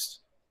Christ.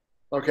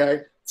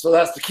 Okay? So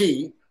that's the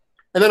key.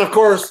 And then, of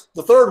course,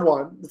 the third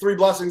one, the 3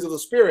 blessings of the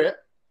Spirit,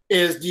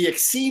 is the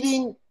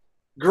exceeding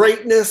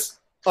greatness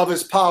of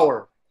his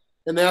power.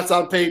 And that's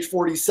on page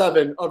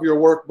 47 of your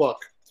workbook.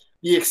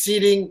 The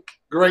exceeding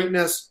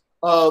greatness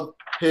of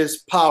his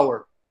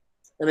power.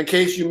 And in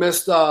case you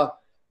missed the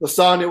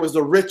Son, it was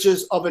the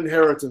riches of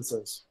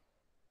inheritances.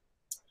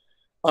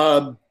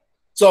 Again,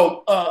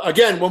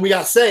 when we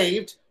got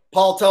saved,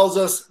 Paul tells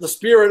us the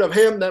Spirit of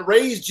him that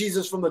raised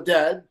Jesus from the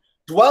dead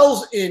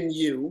dwells in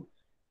you.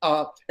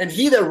 And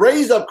he that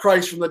raised up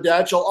Christ from the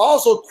dead shall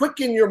also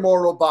quicken your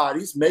mortal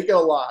bodies, make it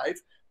alive,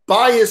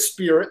 by his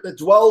Spirit that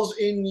dwells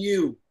in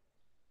you.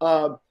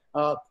 The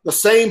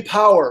same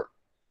power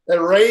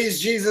that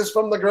raised Jesus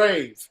from the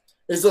grave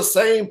is the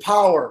same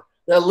power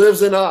that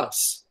lives in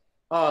us.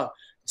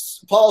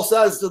 Paul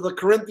says to the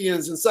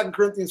Corinthians in 2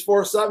 Corinthians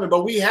 4:7,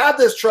 but we have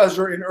this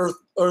treasure in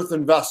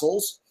earthen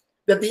vessels,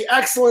 that the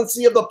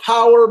excellency of the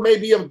power may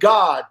be of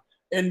God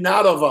and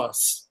not of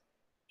us.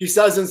 He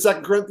says in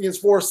 2 Corinthians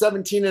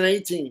 4:17 and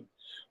 18,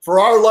 for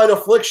our light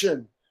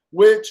affliction,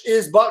 which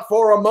is but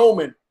for a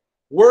moment,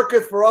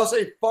 worketh for us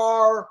a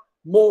far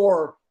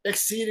more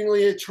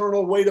exceedingly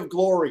eternal weight of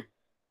glory.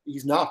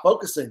 He's not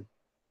focusing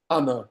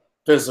on the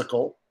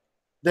physical.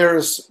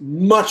 There's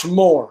much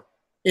more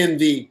in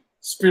the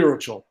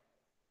spiritual.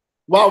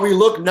 While we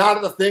look not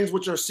at the things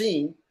which are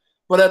seen,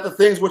 but at the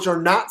things which are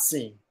not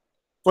seen.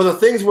 For the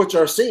things which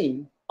are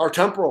seen are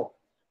temporal,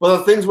 but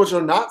the things which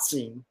are not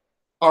seen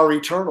are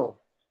eternal.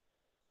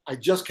 I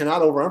just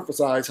cannot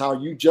overemphasize how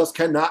you just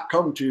cannot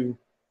come to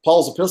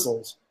Paul's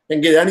epistles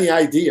and get any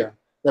idea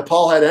that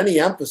Paul had any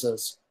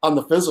emphasis on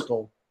the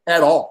physical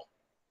at all.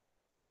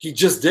 He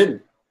just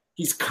didn't.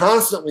 He's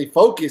constantly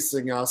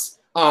focusing us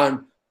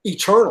on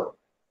eternal.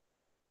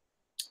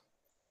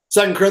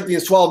 2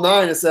 Corinthians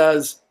 12:9, it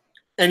says,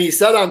 "And he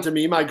said unto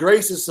me, my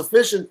grace is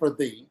sufficient for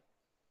thee,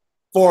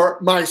 for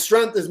my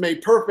strength is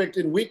made perfect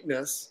in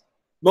weakness.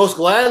 Most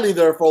gladly,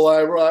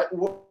 therefore,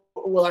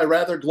 will I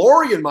rather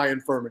glory in my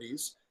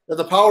infirmities, that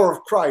the power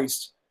of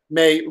Christ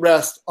may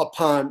rest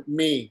upon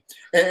me."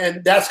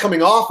 And that's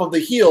coming off of the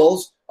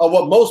heels of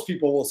what most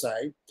people will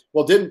say.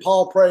 Well, didn't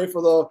Paul pray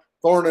for the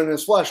thorn in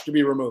his flesh to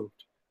be removed?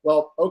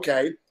 Well,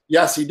 okay,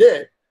 yes, he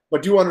did.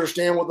 But do you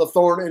understand what the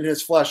thorn in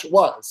his flesh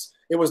was?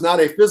 It was not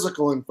a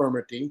physical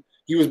infirmity.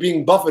 He was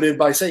being buffeted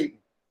by Satan.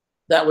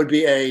 That would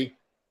be a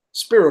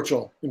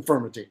spiritual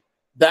infirmity.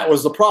 That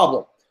was the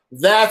problem.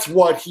 That's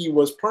what he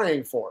was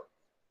praying for.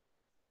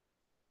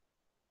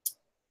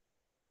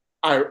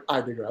 I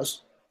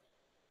digress.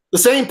 The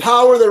same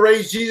power that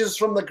raised Jesus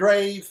from the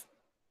grave,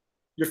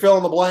 you're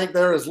filling the blank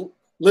there,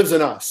 lives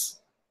in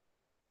us.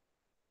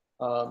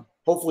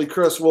 Hopefully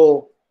Chris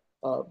will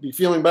be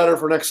feeling better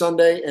for next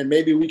Sunday, and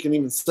maybe we can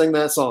even sing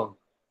that song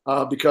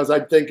because I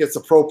think it's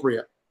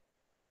appropriate.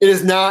 It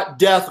is not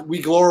death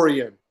we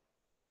glory in.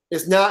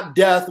 It's not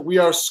death we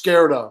are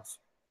scared of.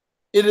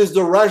 It is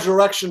the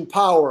resurrection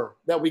power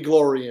that we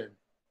glory in.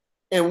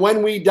 And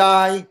when we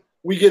die,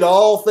 we get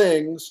all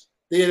things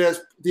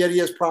that he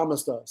has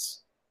promised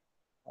us.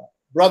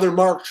 Brother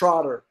Mark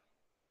Trotter,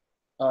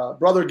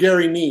 Brother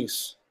Gary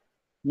Neese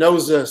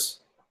knows this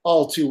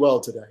all too well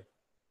today.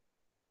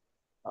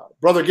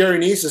 Brother Gary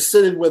Neese is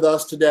sitting with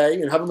us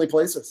today in heavenly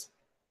places.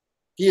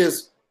 He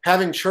is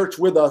having church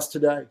with us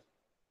today.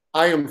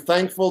 I am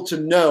thankful to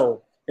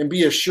know and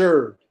be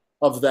assured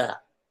of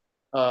that.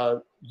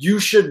 You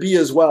should be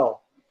as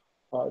well.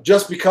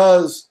 Just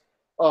because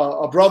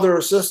a brother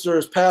or sister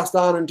is passed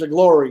on into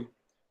glory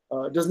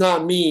does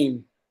not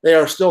mean they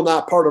are still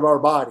not part of our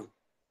body,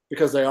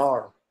 because they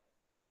are.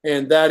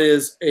 And that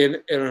is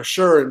an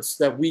assurance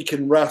that we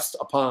can rest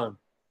upon.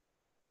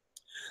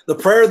 The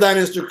prayer then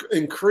is to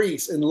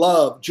increase in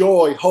love,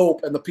 joy,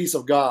 hope, and the peace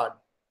of God.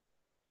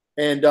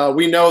 And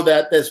we know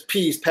that this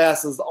peace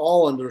passes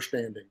all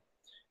understanding,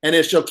 and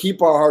it shall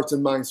keep our hearts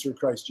and minds through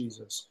Christ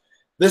Jesus.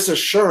 This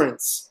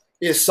assurance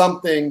is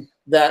something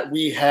that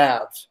we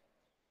have.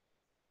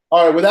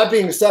 All right, with that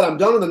being said, I'm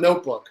done with the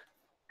notebook.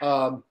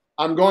 I'm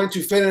going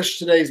to finish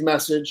today's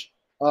message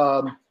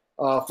from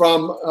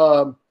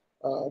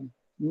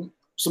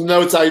some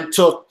notes I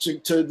took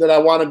that I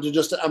wanted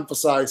to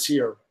emphasize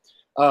here.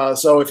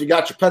 So if you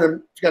got your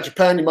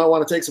pen, you might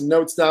want to take some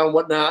notes down,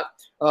 whatnot.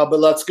 But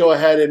let's go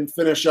ahead and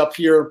finish up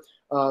here.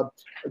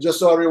 Just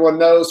so everyone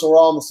knows, so we're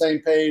all on the same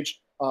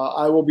page.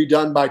 I will be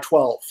done by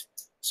 12.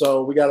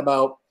 So we got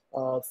about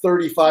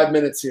 35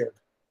 minutes here.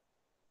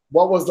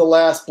 What was the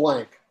last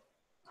blank?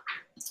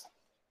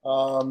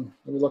 Let me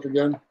look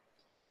again.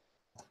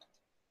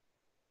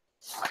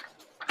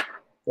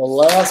 The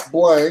last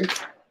blank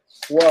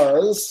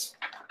was,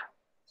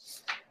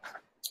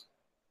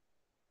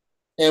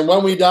 and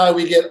when we die,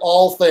 we get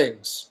all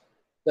things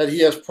that he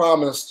has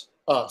promised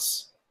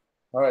us.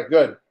 All right,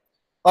 good.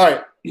 All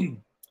right.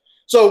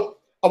 So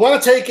I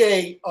want to take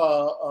an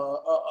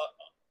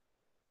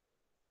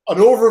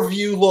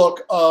overview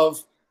look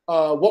of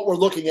what we're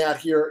looking at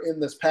here in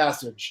this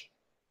passage.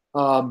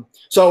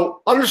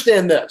 So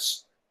understand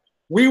this.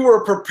 We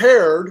were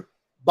prepared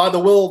by the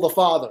will of the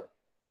Father,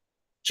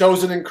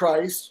 chosen in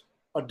Christ,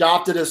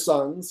 adopted as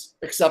sons,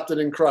 accepted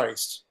in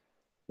Christ.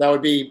 That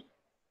would be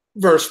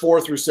verse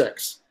 4 through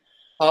 6.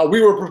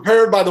 We were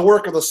prepared by the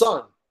work of the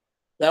Son.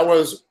 That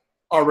was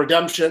our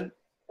redemption,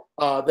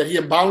 that he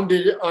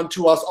abounded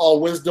unto us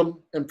all wisdom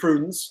and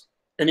prudence,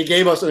 and he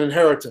gave us an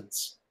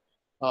inheritance.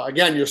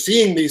 Again, you're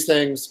seeing these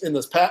things in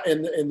this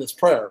in this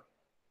prayer.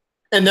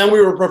 And then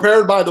we were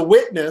prepared by the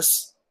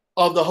witness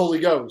of the Holy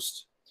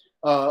Ghost,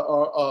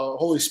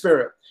 Holy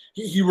Spirit.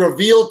 He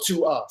revealed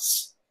to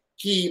us.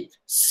 He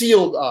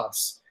sealed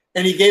us,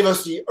 and he gave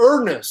us the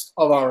earnest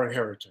of our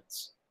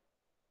inheritance.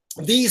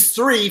 These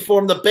three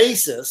form the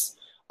basis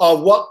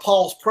of what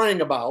Paul's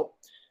praying about,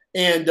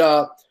 and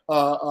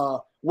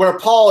where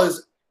Paul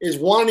is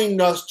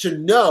wanting us to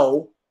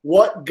know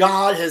what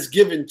God has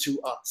given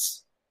to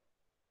us.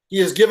 He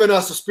has given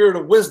us a spirit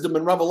of wisdom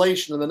and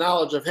revelation and the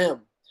knowledge of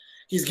him.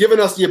 He's given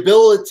us the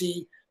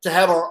ability to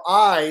have our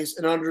eyes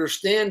and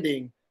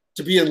understanding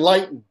to be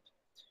enlightened.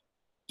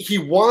 He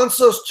wants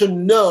us to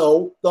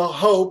know the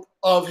hope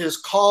of his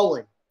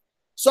calling,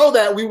 so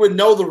that we would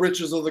know the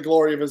riches of the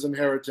glory of his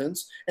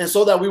inheritance, and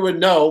so that we would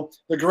know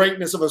the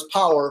greatness of his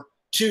power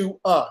to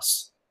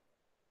us.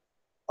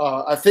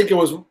 I think it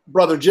was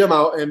Brother Jim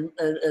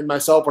and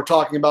myself were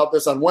talking about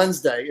this on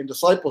Wednesday in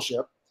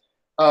discipleship.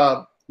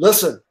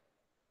 Listen,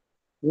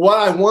 what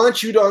I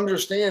want you to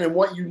understand and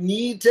what you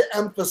need to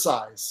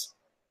emphasize,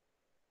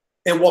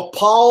 and what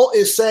Paul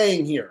is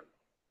saying here,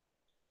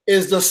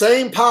 is the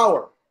same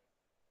power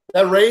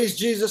that raised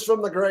Jesus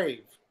from the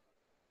grave,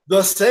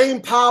 the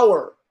same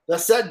power that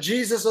set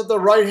Jesus at the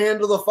right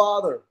hand of the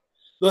Father,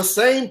 the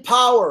same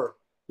power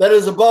that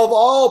is above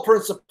all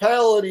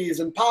principalities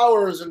and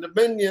powers and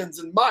dominions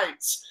and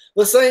mights,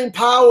 the same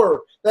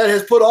power that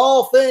has put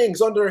all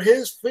things under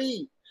his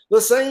feet,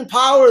 the same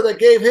power that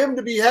gave him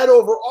to be head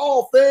over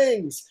all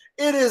things.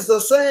 It is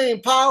the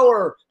same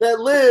power that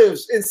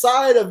lives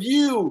inside of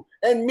you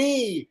and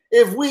me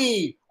if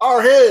we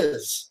are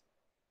his.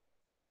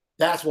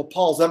 That's what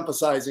Paul's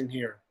emphasizing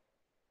here.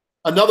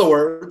 In other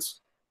words,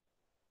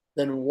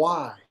 then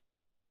why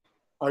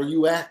are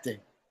you acting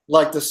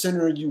like the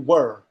sinner you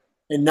were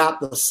and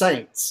not the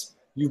saints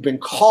you've been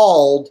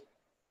called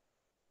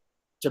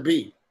to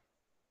be?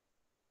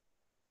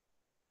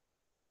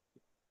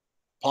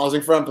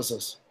 Pausing for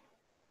emphasis,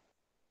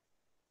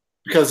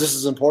 because this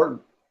is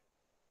important.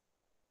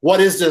 What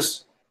is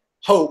this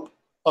hope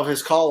of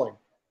his calling?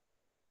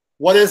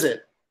 What is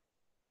it?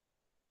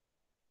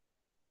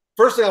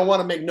 First thing I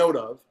want to make note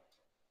of,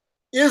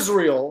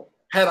 Israel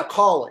had a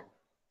calling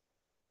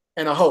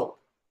and a hope.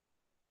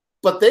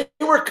 But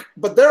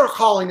their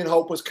calling and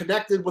hope was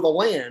connected with a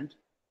land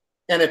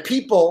and a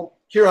people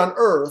here on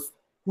earth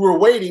who were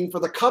waiting for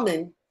the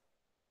coming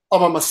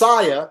of a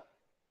Messiah,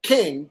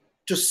 king,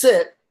 to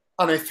sit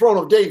on a throne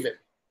of David.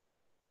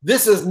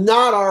 This is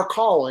not our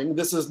calling.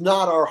 This is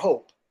not our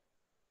hope.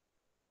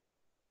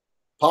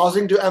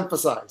 Pausing to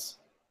emphasize.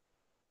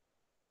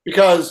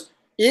 Because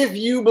if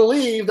you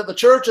believe that the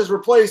church has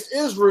replaced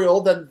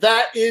Israel, then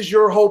that is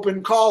your hope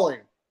and calling.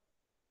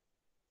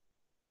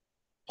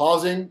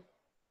 Pausing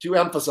to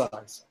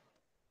emphasize.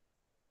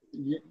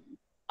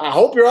 I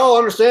hope you all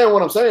understand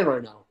what I'm saying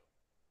right now,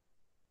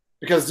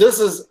 because this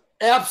is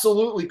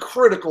absolutely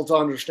critical to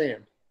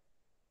understand.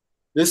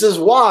 This is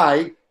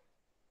why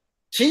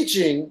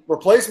teaching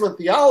replacement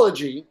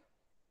theology,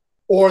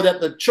 or that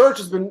the church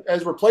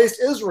has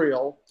replaced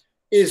Israel,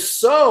 is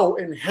so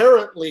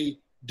inherently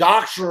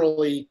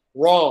doctrinally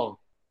wrong.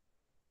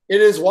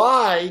 It is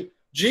why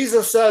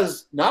Jesus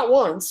says not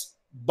once,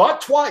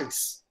 but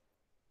twice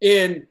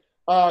in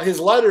his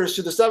letters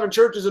to the 7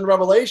 churches in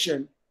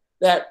Revelation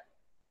that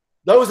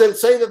those that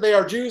say that they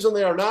are Jews and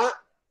they are not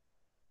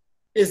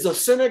is the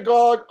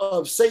synagogue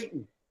of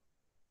Satan.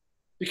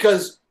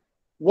 Because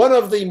one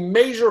of the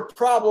major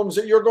problems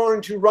that you're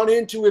going to run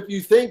into if you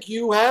think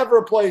you have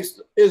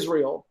replaced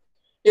Israel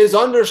is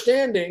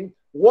understanding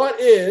what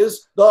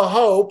is the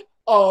hope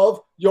of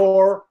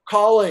your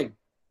calling.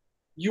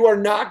 You are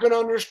not going to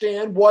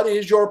understand what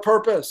is your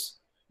purpose.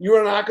 You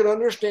are not going to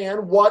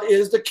understand what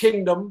is the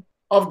kingdom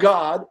of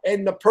God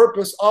and the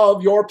purpose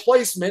of your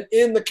placement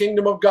in the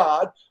kingdom of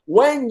God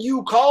when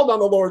you called on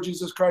the Lord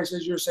Jesus Christ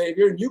as your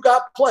Savior and you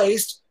got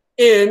placed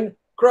in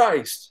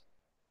Christ.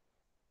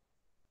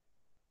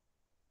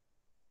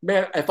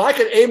 Man, if I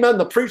could amen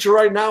the preacher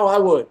right now, I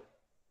would.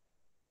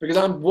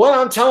 Because what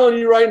I'm telling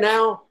you right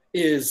now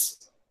is,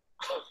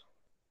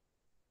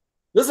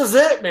 this is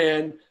it,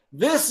 man.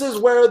 This is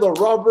where the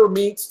rubber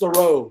meets the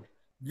road.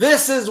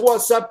 This is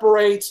what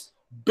separates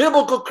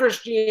biblical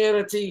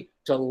Christianity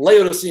to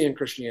Laodicean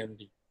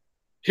Christianity.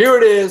 Here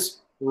it is,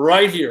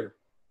 right here.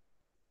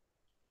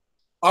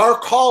 Our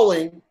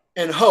calling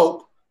and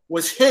hope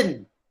was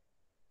hidden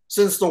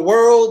since the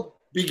world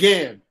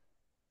began.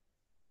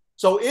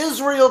 So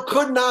Israel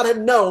could not have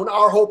known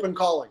our hope and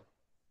calling.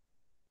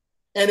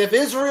 And if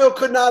Israel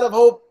could not have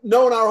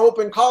known our hope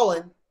and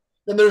calling,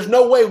 then there's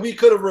no way we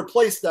could have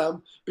replaced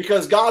them,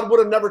 because God would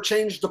have never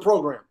changed the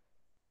program.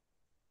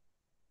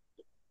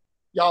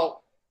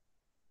 Y'all,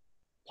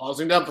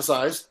 pausing to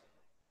emphasize,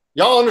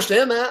 y'all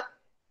understand that?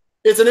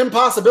 It's an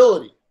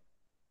impossibility.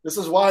 This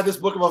is why this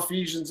book of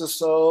Ephesians is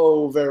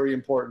so very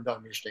important to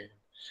understand,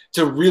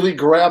 to really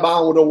grab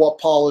on to what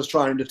Paul is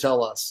trying to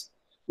tell us.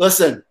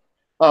 Listen,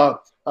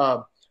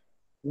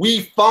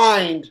 we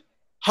find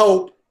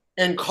hope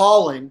and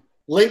calling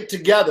linked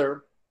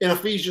together in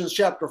Ephesians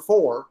chapter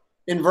 4,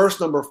 in verse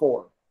number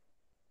 4,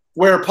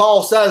 where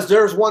Paul says,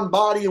 there's one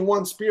body and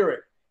one spirit,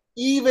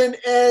 even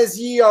as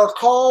ye are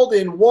called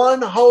in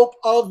one hope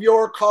of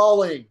your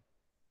calling.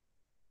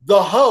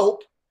 The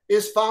hope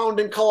is found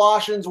in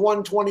Colossians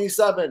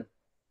 1:27.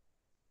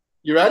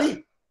 You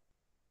ready?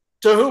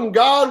 To whom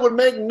God would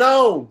make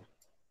known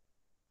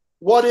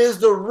what is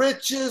the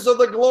riches of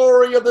the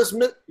glory of this.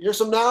 Here's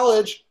some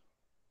knowledge.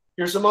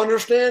 Here's some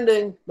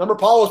understanding. Remember,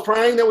 Paul was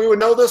praying that we would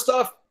know this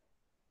stuff,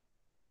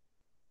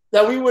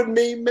 that we would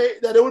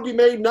that it would be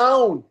made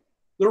known,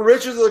 the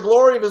riches of the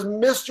glory of his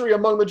mystery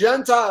among the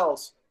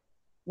Gentiles,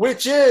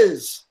 which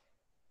is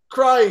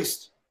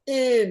Christ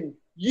in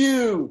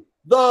you,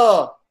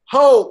 the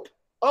hope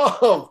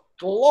of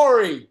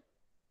glory.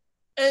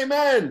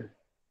 Amen.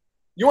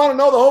 You want to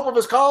know the hope of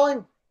his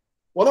calling?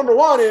 Well, number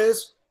one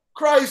is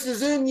Christ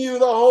is in you,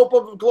 the hope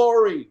of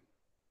glory.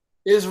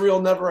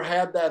 Israel never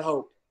had that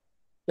hope.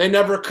 They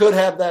never could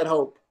have that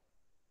hope.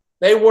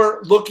 They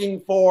weren't looking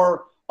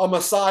for a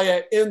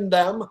Messiah in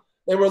them.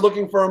 They were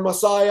looking for a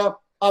Messiah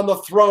on the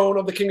throne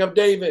of the King of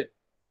David.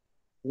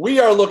 We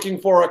are looking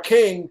for a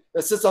king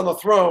that sits on the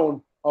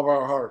throne of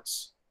our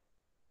hearts.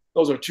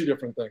 Those are two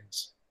different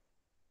things.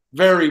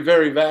 Very,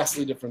 very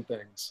vastly different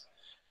things.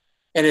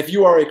 And if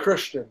you are a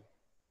Christian,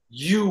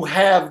 you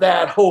have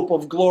that hope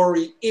of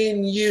glory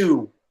in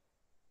you.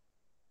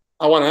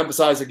 I want to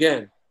emphasize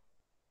again,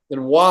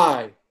 then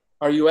why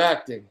are you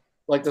acting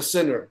like the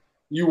sinner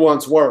you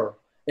once were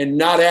and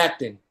not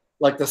acting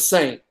like the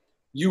saint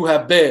you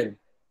have been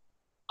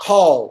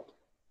called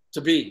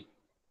to be?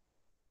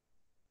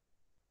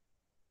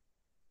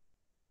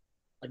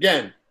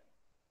 Again,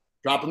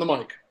 dropping the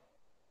mic.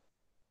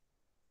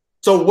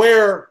 So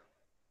where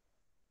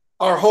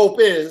our hope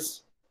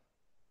is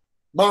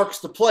marks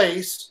the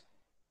place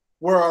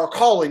where our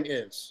calling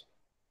is.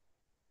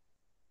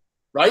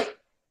 Right?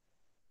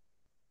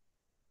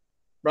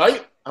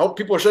 Right? I hope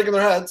people are shaking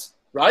their heads.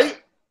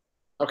 Right?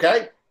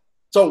 Okay.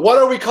 So what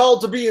are we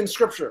called to be in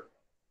Scripture?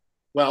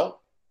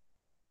 Well,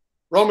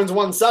 Romans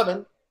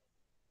 1:7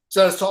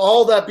 says, to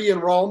all that be in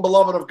Rome,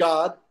 beloved of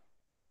God,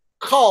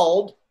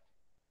 called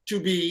to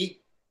be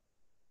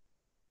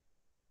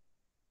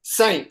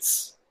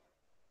saints.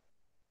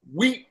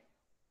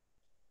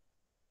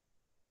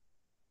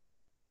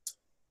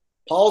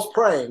 Paul's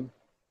praying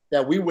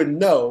that we would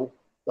know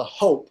the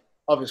hope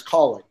of his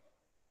calling.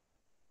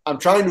 I'm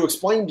trying to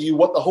explain to you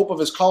what the hope of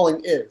his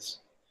calling is,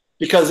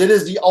 because it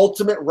is the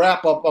ultimate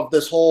wrap-up of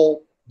this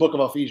whole book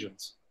of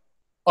Ephesians.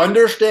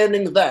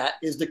 Understanding that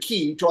is the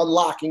key to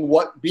unlocking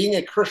what being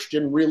a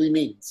Christian really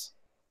means.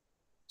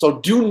 So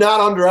do not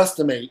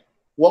underestimate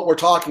what we're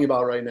talking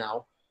about right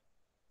now.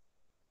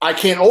 I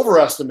can't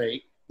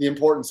overestimate the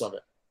importance of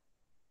it.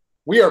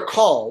 We are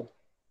called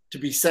to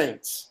be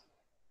saints.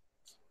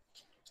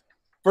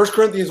 1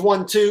 Corinthians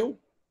 1:2,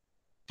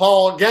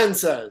 Paul again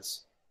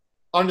says,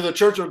 unto the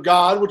church of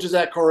God, which is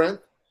at Corinth,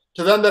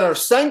 to them that are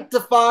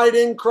sanctified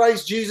in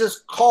Christ Jesus,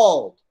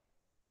 called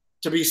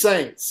to be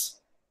saints.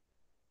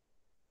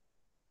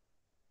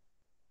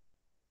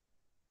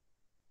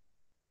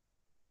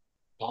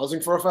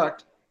 Pausing for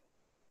effect.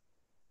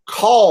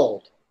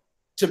 Called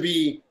to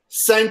be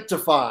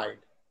sanctified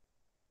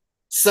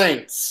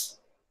saints.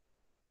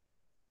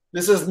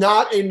 This is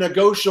not a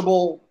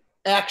negotiable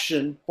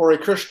action for a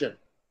Christian.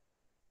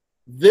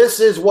 This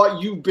is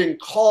what you've been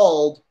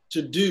called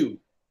to do.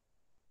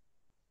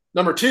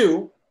 Number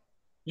two,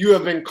 you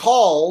have been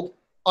called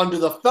unto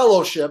the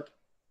fellowship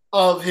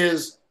of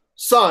his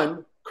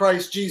Son,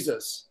 Christ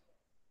Jesus.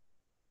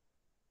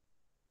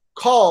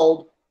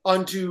 Called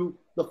unto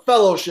the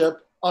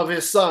fellowship of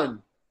his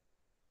Son.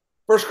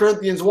 1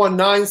 Corinthians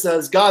 1:9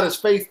 says, God is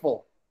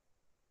faithful,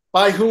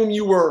 by whom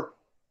you were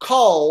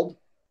called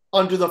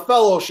unto the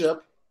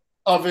fellowship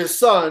of his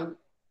Son,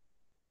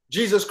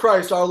 Jesus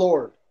Christ our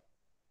Lord.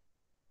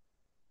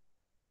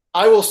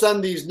 I will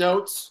send these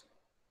notes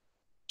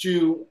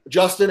to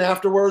Justin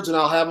afterwards, and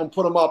I'll have him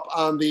put them up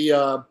on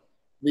the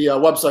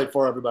website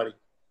for everybody,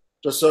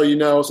 just so you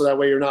know, so that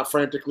way you're not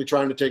frantically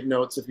trying to take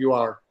notes if you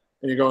are,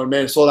 and you're going,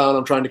 man, slow down,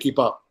 I'm trying to keep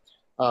up.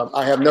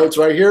 I have notes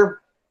right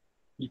here.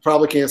 You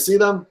probably can't see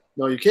them.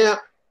 No, you can't.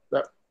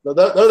 They're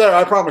there,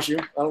 I promise you.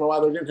 I don't know why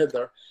they're getting hid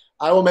there.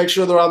 I will make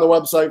sure they're on the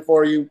website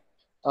for you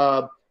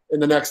in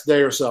the next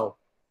day or so.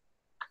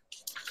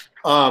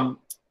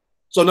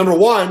 So number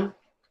one,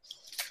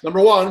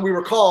 we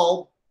were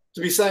called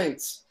to be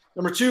saints.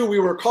 Number two, we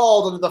were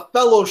called into the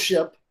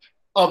fellowship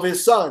of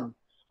his Son.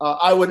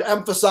 I would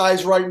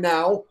emphasize right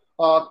now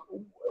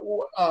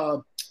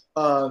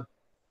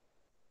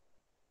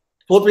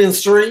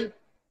Philippians 3,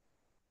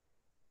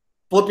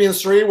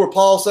 where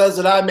Paul says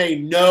that I may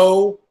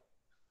know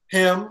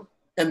him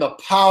and the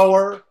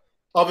power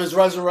of his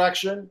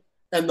resurrection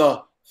and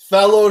the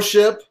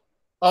fellowship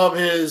of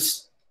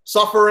his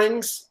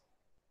sufferings.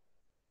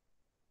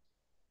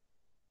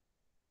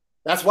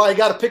 That's why you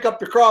got to pick up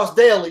your cross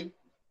daily.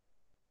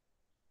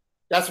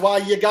 That's why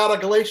you got a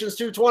Galatians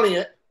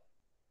 2:20 it.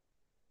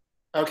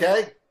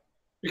 Okay?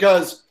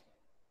 Because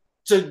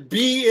to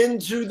be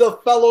into the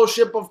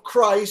fellowship of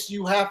Christ,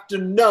 you have to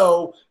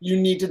know you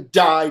need to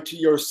die to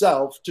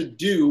yourself to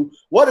do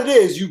what it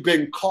is you've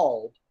been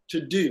called to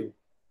do.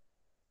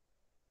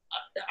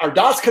 Are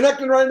dots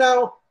connecting right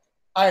now?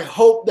 I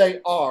hope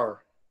they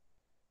are.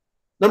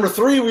 Number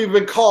three, we've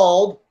been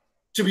called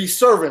to be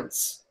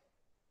servants.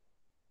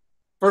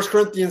 1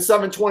 Corinthians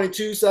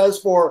 7:22 says,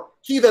 for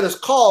he that is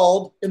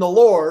called in the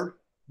Lord,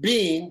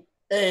 being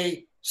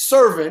a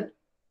servant,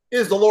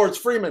 is the Lord's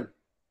freeman.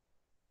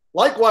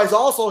 Likewise,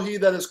 also he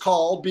that is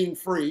called, being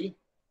free,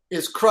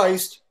 is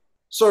Christ's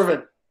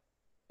servant.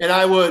 And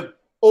I would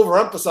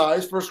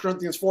overemphasize 1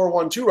 Corinthians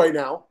 4:1-2 right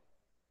now,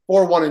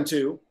 4:1 and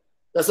 2,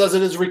 that says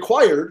it is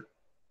required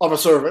of a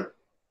servant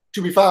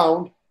to be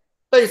found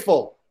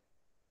faithful.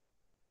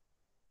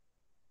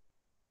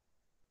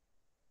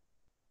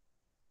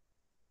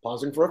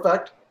 Pausing for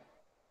effect.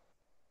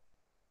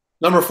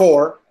 Number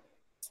four,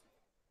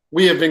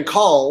 we have been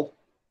called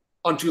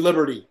unto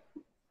liberty.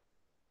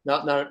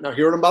 Now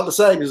hear what I'm about to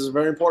say. This is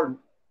very important.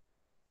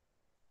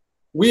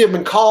 We have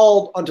been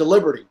called unto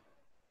liberty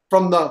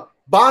from the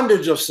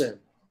bondage of sin,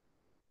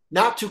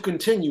 not to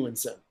continue in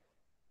sin.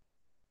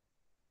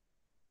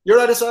 You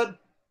hear what I said?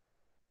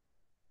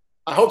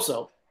 I hope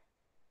so.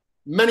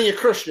 Many a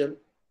Christian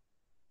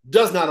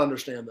does not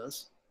understand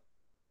this.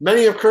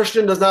 Many a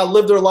Christian does not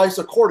live their lives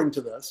according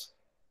to this.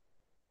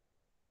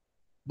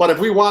 But if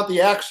we want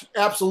the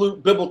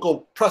absolute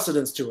biblical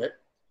precedence to it,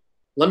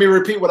 let me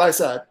repeat what I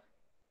said.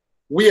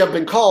 We have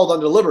been called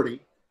unto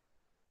liberty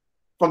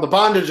from the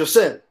bondage of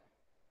sin,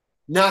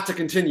 not to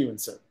continue in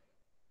sin.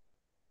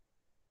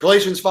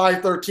 Galatians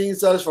 5:13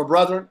 says, for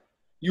brethren,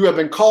 you have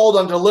been called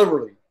unto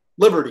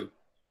liberty.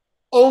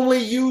 Only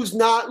use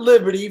not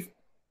liberty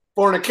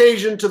for an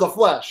occasion to the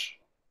flesh.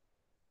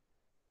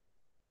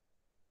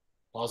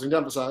 Pausing to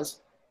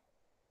emphasize.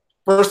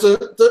 First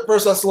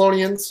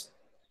Thessalonians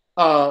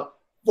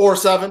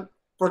 4:7.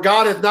 For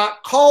God hath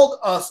not called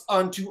us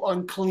unto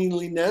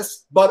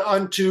uncleanliness, but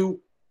unto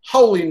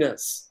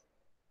holiness.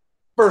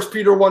 1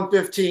 Peter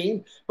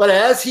 1:15. But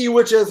as he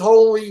which hath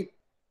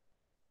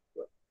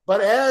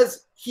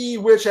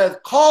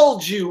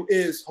called you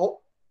is holy.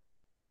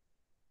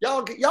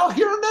 Y'all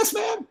hearing this,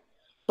 man?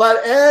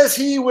 But as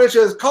he which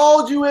has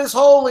called you is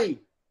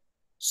holy,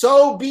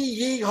 so be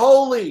ye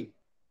holy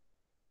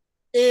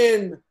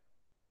in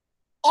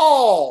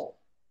all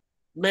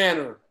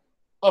manner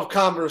of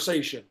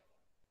conversation.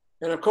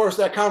 And of course,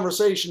 that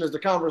conversation is the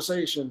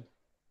conversation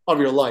of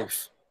your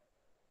life.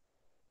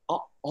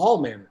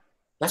 All manner.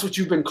 That's what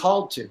you've been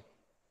called to.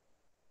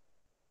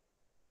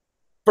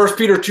 1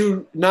 Peter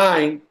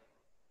 2:9,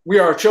 we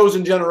are a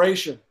chosen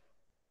generation,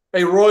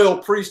 a royal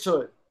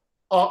priesthood,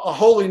 a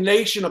holy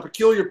nation, a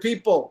peculiar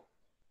people,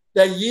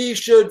 that ye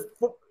should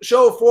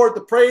show forth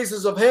the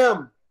praises of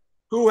him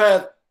who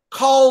hath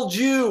called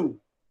you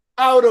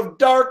out of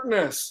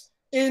darkness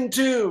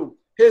into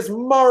his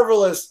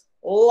marvelous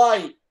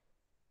light.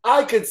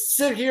 I could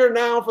sit here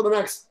now for the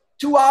next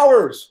 2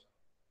 hours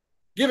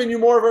giving you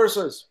more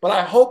verses, but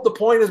I hope the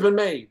point has been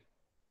made.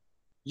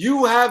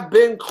 You have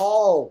been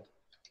called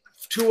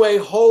to a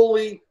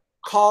holy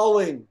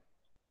calling.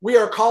 We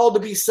are called to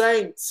be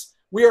saints.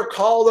 We are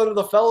called under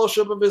the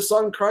fellowship of his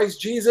Son,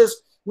 Christ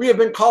Jesus. We have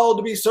been called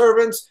to be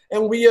servants,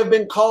 and we have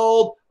been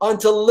called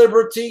unto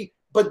liberty,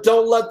 but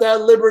don't let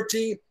that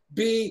liberty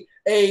be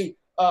a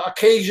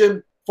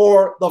occasion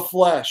for the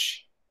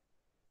flesh.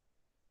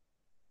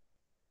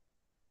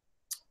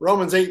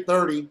 Romans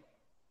 8:30,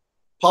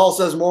 Paul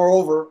says,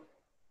 moreover,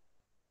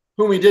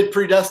 whom he did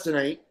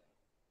predestinate.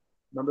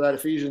 Remember that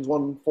Ephesians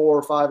 1,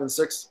 4, 5, and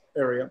 6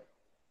 area.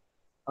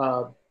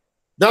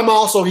 Them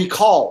also he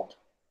called.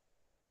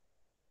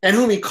 And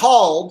whom he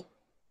called,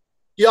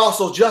 he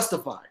also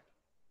justified.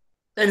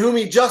 And whom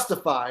he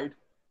justified,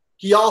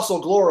 he also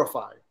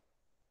glorified.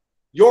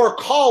 Your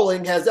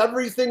calling has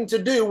everything to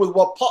do with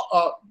what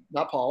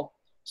not Paul.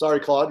 Sorry,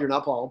 Claude, you're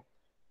not Paul.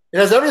 It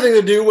has everything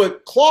to do with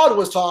what Claude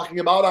was talking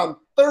about on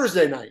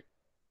Thursday night.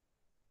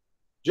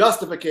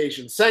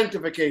 Justification,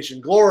 sanctification,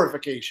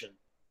 glorification.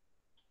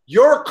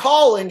 Your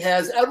calling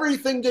has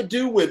everything to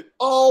do with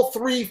all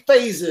three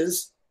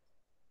phases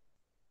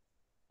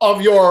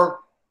of your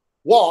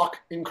walk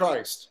in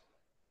Christ.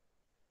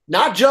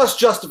 Not just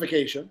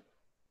justification,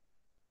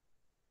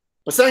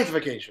 but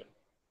sanctification.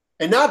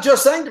 And not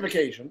just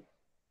sanctification,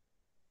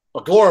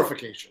 but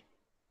glorification.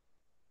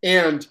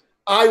 And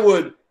I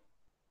would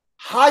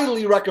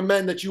highly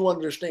recommend that you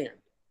understand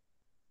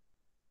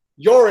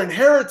your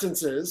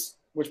inheritances,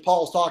 which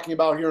Paul's talking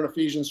about here in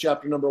Ephesians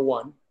chapter number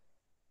 1,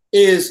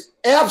 is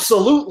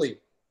absolutely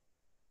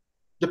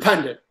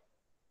dependent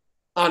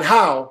on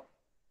how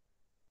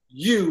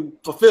you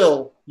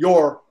fulfill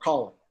your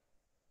calling.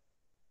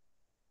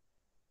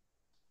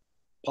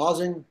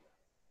 Pausing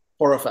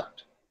for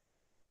effect.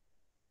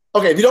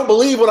 Okay, if you don't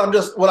believe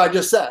what I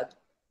just said,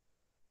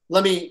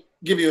 let me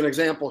give you an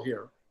example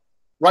here,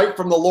 right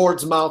from the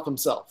Lord's mouth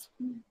himself.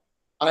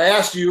 I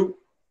asked you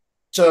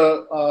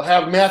to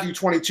have Matthew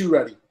 22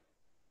 ready.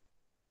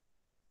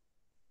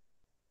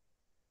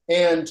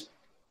 And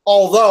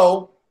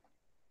although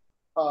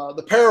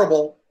the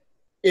parable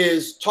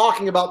is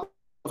talking about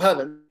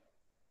heaven,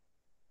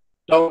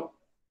 don't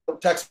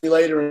text me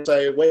later and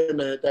say, wait a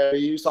minute,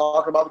 he's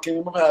talking about the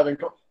kingdom of heaven.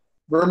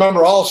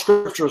 Remember, all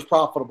scripture is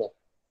profitable.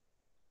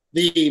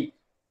 The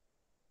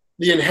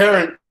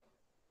inherent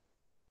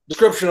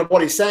description of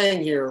what he's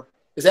saying here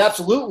is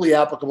absolutely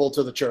applicable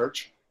to the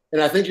church.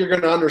 And I think you're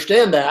going to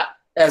understand that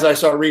as I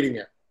start reading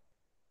it.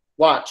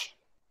 Watch.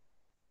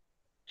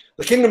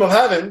 The kingdom of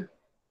heaven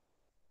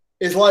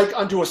is like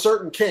unto a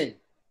certain king,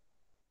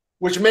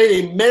 which made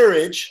a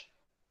marriage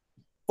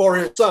for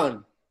his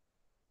son.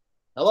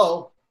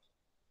 Hello.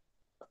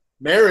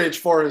 Marriage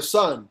for his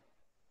son.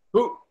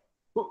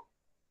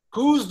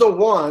 Who's the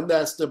one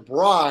that's the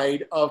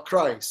bride of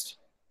Christ?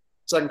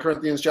 2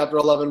 Corinthians chapter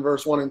 11,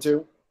 verse 1 and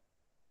 2.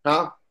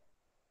 Huh?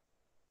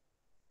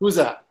 Who's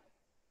that?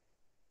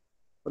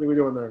 What are we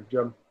doing there,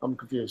 Jim? I'm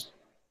confused.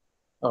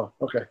 Oh,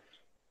 okay.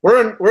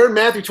 We're in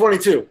Matthew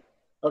 22.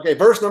 Okay,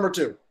 verse number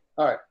 2.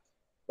 All right.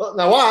 Well,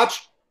 now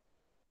watch.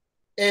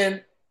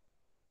 And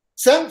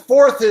sent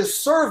forth his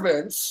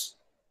servants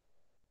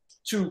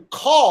to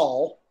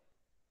call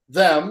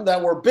them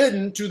that were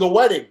bidden to the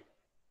wedding,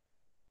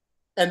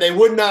 and they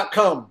would not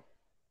come.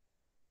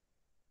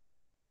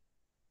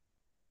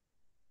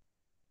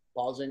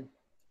 Pausing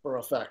for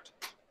effect.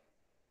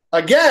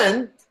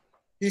 Again,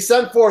 he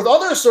sent forth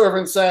other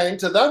servants, saying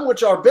to them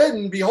which are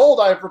bidden, Behold,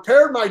 I have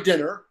prepared my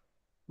dinner.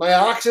 My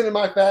oxen and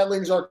my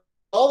fatlings are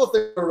all the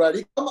things are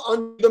ready. Come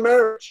unto the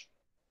marriage.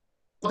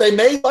 But they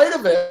made light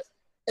of it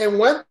and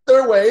went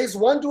their ways,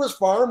 one to his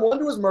farm, one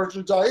to his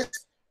merchandise.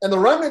 And the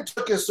remnant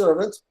took his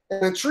servants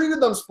and entreated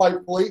them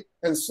spitefully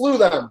and slew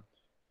them.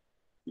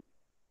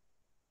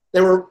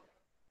 They were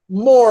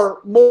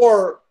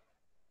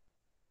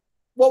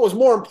what was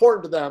more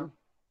important to them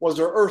was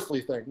their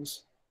earthly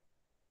things.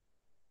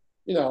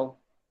 You know,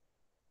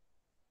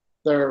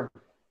 their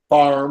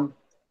farm,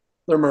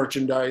 their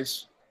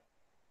merchandise,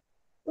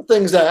 the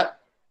things that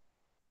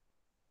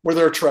were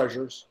their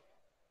treasures.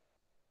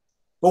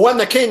 But when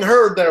the king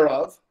heard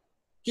thereof,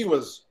 he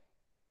was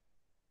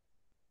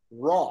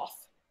wroth.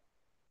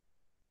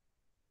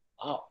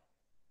 Wow,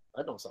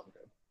 that don't sound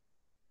good.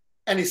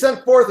 And he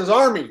sent forth his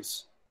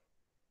armies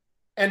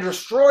and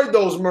destroyed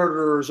those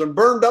murderers and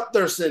burned up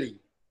their city.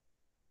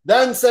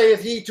 Then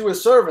saith he to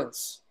his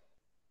servants,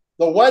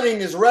 The wedding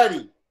is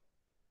ready.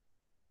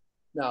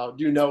 Now,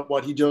 do note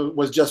what he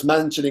was just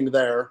mentioning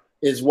there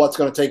is what's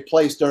going to take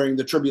place during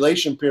the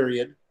tribulation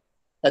period,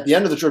 at the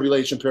end of the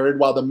tribulation period,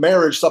 while the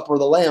marriage supper of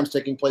the Lamb is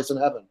taking place in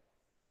heaven.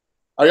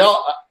 Are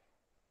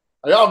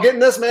y'all getting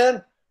this,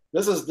 man?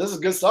 This is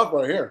good stuff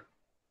right here.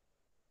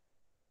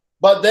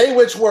 But they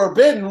which were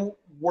bidden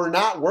were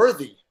not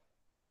worthy.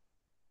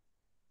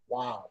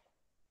 Wow.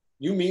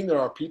 You mean there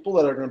are people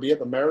that are going to be at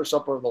the marriage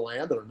supper of the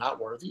Lamb that are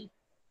not worthy?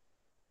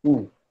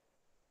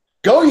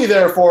 Go ye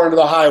therefore into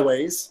the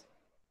highways,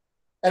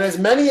 and as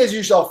many as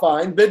you shall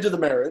find, bid to the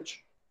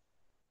marriage.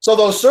 So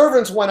those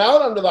servants went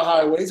out unto the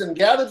highways and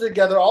gathered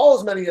together all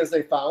as many as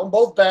they found,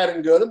 both bad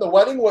and good, and the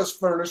wedding was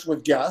furnished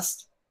with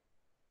guests.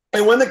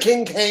 And when the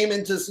king came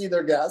in to see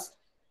their guest,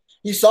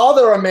 he saw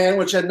there a man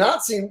which had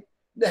not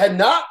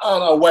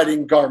on a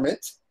wedding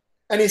garment.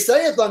 And he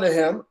saith unto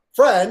him,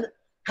 Friend,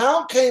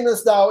 how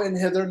camest thou in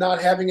hither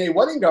not having a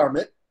wedding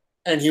garment?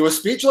 And he was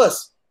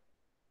speechless.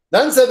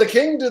 Then said the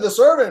king to the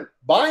servant,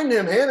 Bind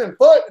him hand and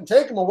foot and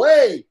take him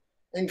away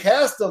and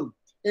cast him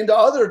into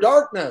utter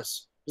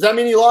darkness. Does that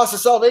mean he lost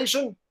his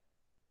salvation?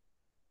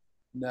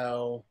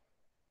 No.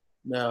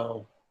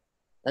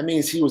 That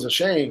means he was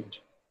ashamed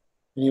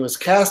and he was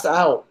cast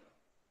out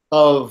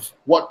of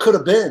what could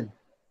have been.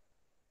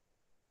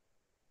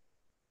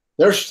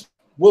 There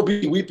will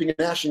be weeping and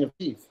gnashing of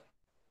teeth.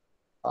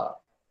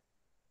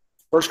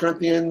 1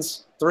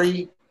 Corinthians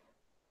 3,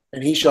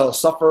 and he shall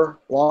suffer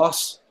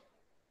loss.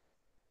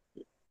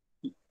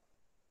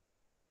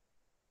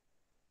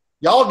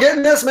 Y'all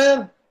getting this,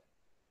 man?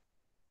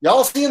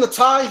 Y'all seeing the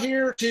tie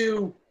here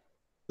to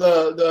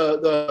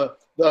the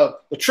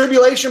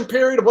tribulation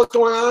period of what's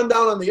going on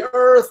down on the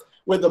earth,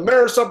 with the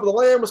marriage supper of the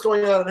Lamb, what's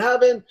going on in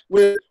heaven,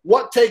 with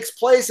what takes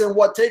place and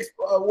what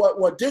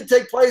did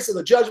take place in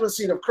the judgment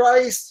seat of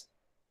Christ.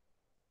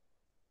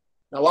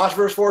 Now watch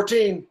verse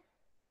 14.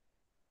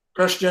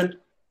 Christian,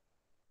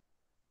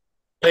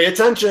 pay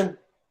attention.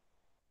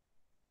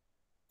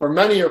 For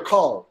many are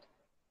called,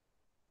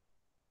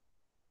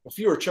 but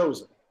few are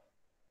chosen.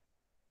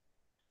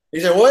 He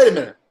said, well, wait a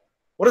minute.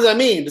 What does that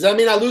mean? Does that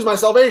mean I lose my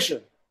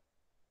salvation?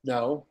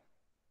 No.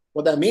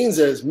 What that means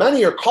is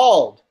many are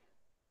called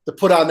to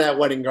put on that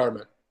wedding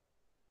garment.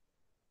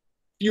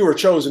 Few are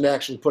chosen to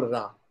actually put it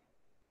on.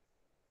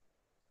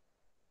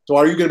 So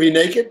are you going to be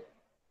naked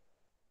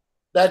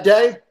that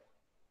day?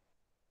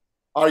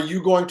 Are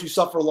you going to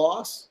suffer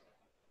loss?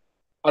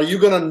 Are you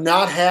going to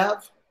not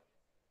have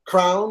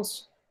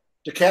crowns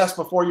to cast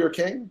before your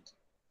king?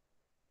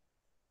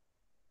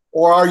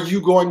 Or are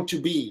you going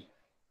to be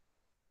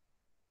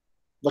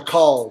the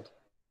called,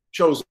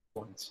 chosen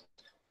ones?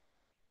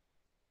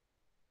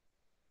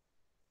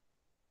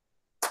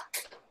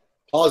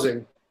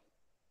 Pausing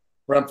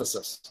for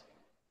emphasis.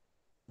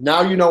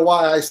 Now you know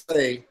why I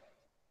say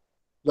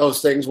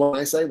those things when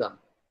I say them.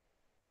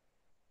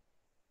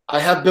 I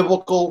have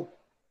biblical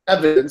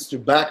evidence to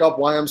back up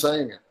why I'm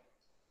saying it.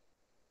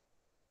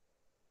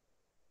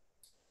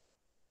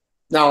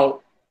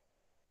 Now,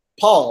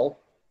 Paul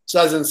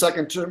says in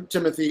 2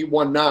 Timothy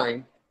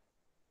 1:9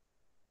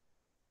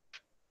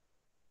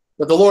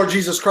 that the Lord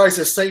Jesus Christ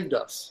has saved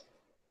us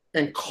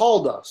and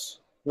called us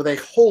with a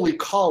holy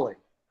calling,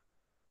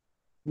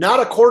 not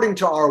according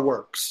to our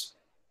works,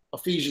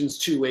 Ephesians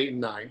 2:8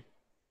 and 9,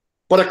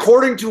 but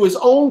according to his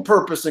own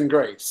purpose and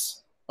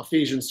grace,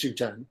 Ephesians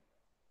 2:10,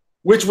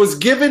 which was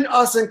given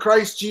us in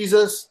Christ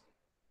Jesus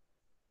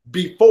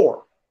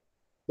before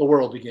the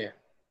world began.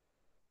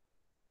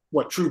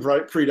 What true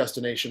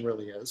predestination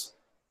really is.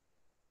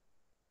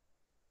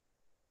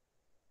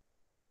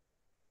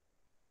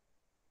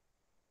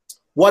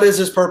 What is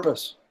his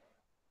purpose?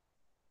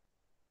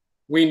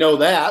 We know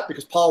that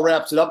because Paul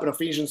wraps it up in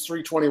Ephesians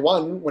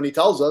 3:21 when he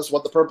tells us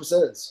what the purpose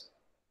is.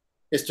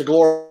 It's to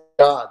glorify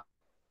God.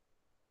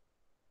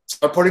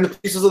 Start putting the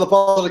pieces of the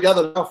puzzle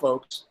together now,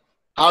 folks.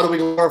 How do we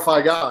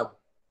glorify God?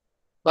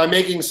 By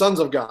making sons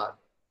of God.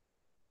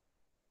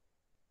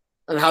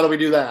 And how do we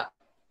do that?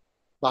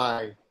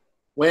 By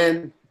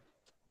win,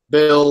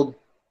 build,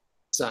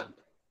 send.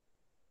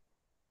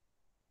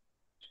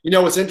 You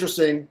know what's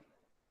interesting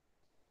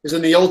is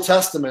in the Old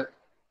Testament,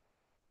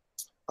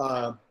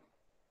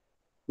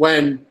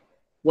 when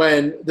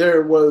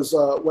there was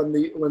when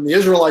the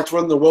Israelites were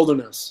in the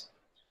wilderness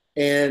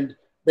and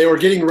they were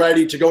getting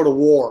ready to go to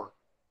war,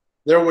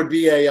 there would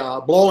be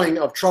a blowing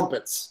of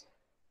trumpets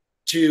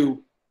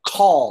to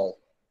call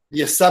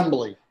the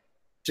assembly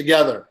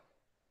together.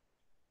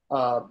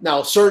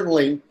 Now,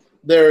 certainly,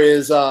 there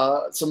is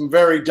some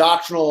very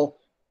doctrinal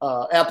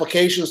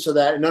applications to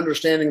that in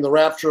understanding the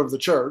rapture of the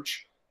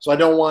church. So I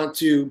don't want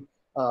to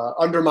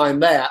undermine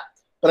that,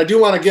 but I do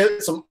want to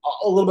get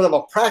a little bit of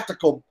a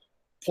practical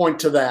point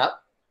to that.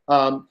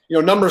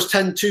 Numbers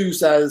 10:2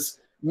 says,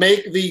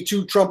 "Make thee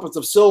 2 trumpets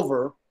of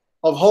silver,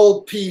 of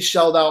whole piece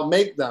shalt thou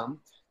make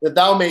them, that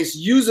thou mayst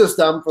usest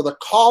them for the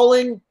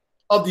calling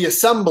of the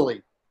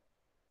assembly,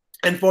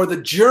 and for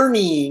the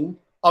journeying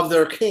of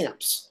their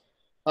camps."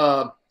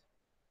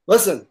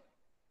 Listen,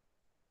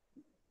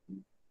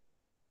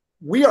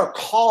 we are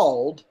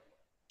called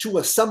to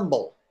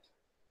assemble.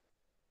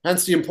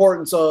 Hence the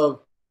importance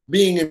of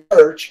being in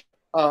church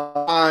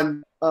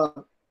on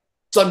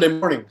Sunday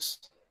mornings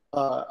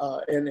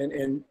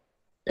and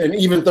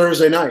even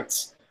Thursday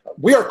nights.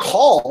 We are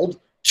called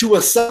to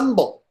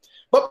assemble,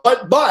 but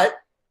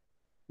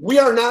we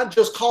are not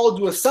just called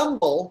to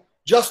assemble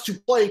just to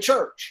play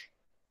church.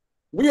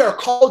 We are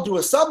called to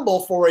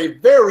assemble for a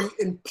very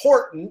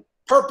important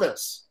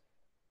purpose.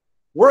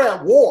 We're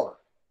at war.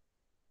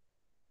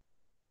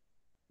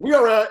 We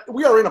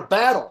are in a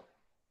battle.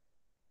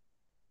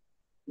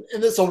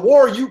 And it's a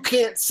war you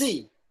can't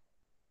see.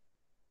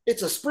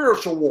 It's a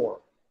spiritual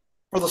war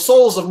for the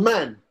souls of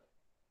men.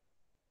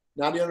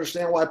 Now do you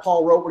understand why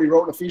Paul wrote what he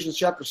wrote in Ephesians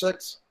chapter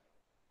 6?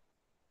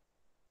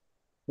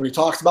 When he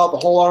talks about the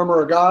whole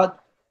armor of God?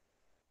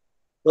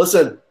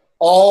 Listen,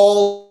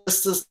 all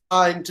this is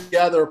tying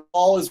together.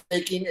 Paul is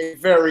making a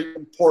very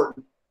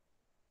important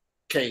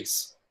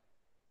case.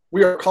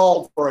 We are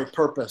called for a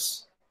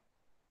purpose.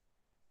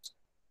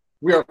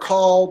 We are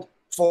called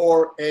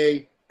for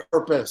a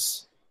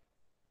purpose.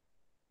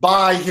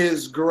 By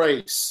his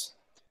grace,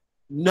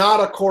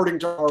 not according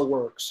to our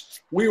works.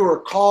 We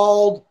were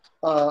called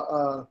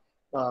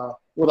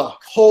with a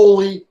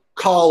holy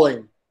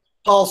calling.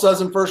 Paul says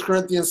in 1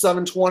 Corinthians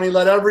 7:20,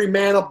 "Let every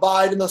man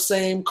abide in the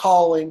same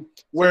calling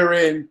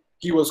wherein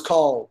he was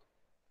called."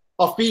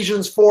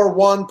 Ephesians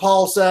 4:1,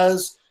 Paul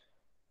says,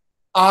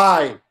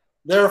 "I,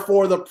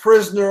 therefore the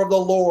prisoner of the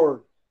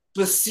Lord,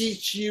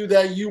 beseech you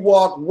that you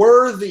walk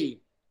worthy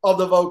of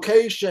the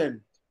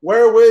vocation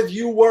wherewith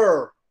you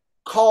were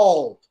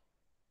called."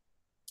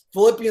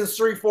 Philippians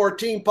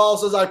 3:14, Paul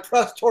says, "I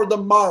press toward the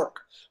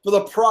mark for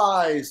the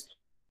prize,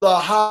 the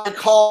high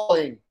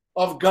calling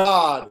of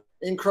God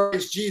in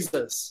Christ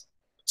Jesus."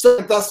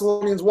 2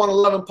 Thessalonians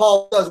 1:11,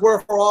 Paul says,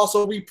 "Wherefore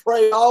also we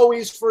pray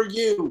always for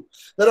you,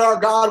 that our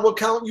God will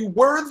count you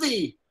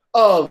worthy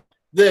of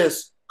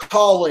this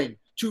calling,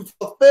 to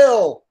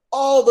fulfill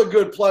all the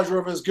good pleasure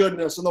of his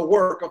goodness and the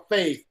work of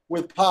faith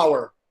with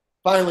power."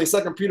 Finally,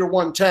 2 Peter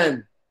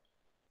 1:10.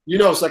 You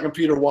know 2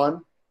 Peter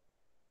 1.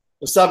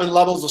 The 7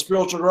 levels of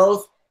spiritual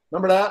growth.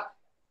 Remember that?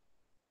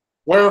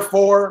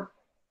 "Wherefore,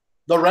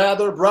 the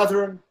rather,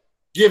 brethren,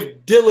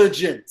 give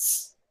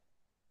diligence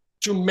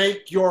to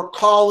make your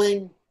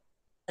calling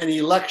and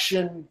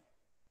election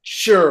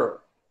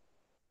sure.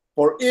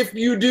 For if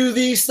you do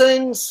these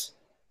things,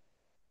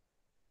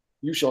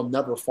 you shall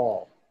never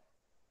fall."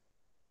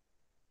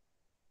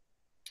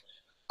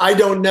 I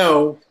don't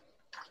know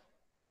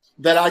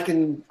that I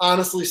can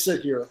honestly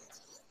sit here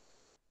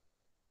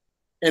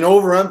and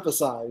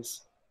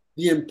overemphasize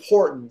the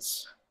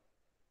importance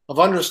of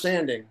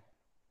understanding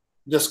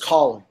this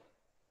calling.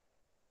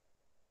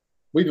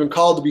 We've been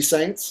called to be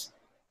saints.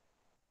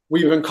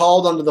 We've been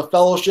called under the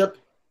fellowship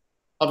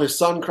of his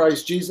Son,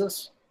 Christ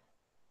Jesus.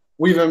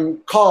 We've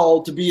been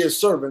called to be his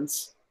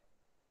servants.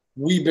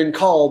 We've been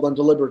called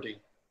unto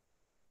liberty.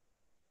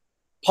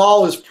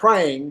 Paul is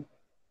praying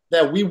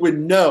that we would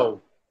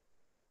know,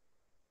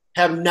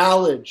 have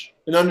knowledge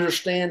and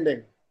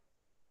understanding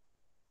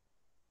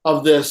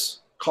of this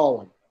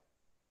calling.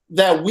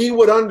 That we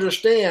would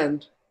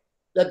understand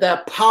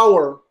that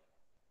power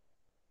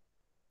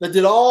that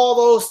did all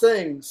those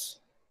things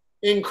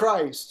in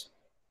Christ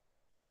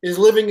is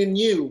living in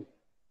you,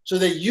 so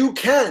that you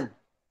can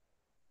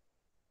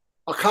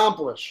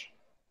accomplish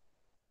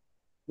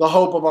the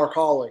hope of our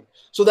calling,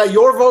 so that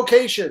your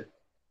vocation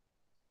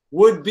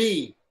would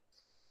be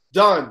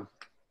done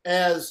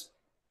as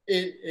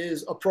it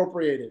is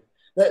appropriated.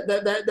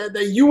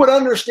 That you would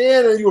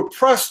understand and you would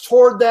press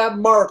toward that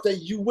mark, that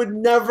you would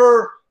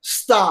never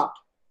stop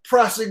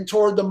pressing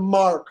toward the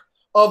mark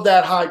of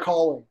that high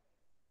calling.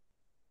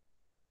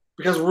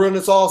 Because when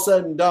it's all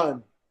said and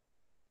done,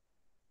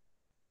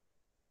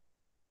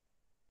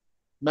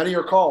 many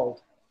are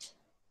called,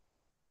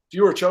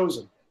 few are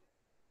chosen.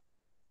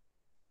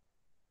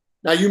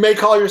 Now, you may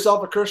call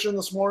yourself a Christian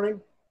this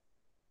morning,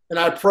 and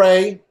I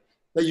pray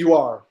that you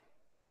are.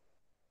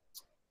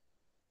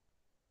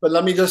 But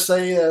let me just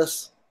say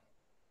this,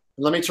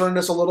 and let me turn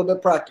this a little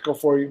bit practical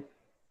for you.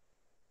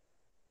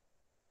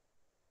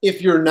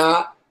 If you're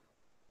not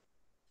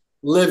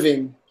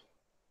living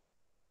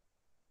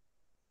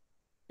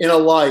in a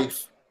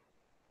life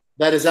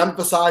that is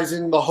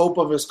emphasizing the hope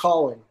of his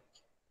calling,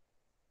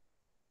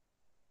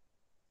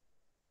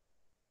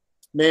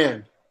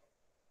 man,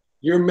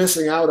 you're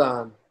missing out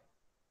on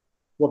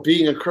what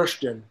being a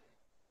Christian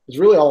is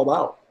really all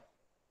about.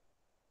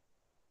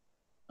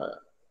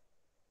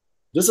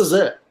 This is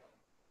it.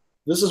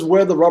 This is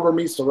where the rubber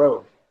meets the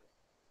road.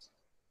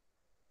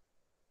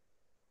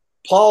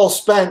 Paul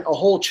spent a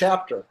whole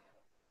chapter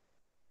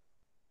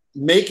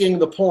making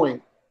the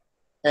point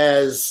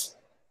as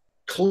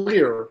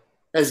clear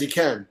as he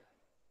can.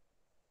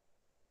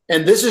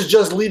 And this is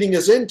just leading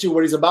us into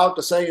what he's about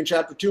to say in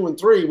chapter 2 and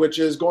 3, which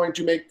is going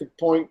to make the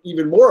point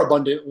even more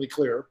abundantly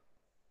clear,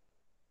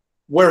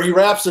 where he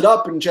wraps it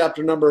up in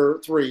chapter number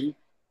 3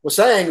 with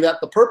saying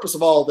that the purpose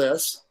of all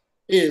this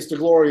is the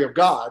glory of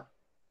God,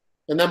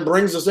 and then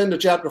brings us into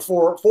chapter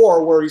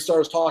 4, where he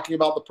starts talking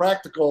about the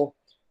practical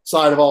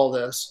side of all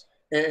this.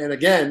 And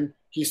again,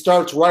 he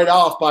starts right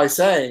off by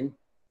saying,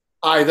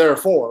 I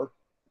therefore,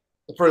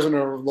 the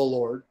prisoner of the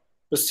Lord,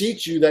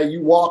 beseech you that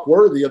you walk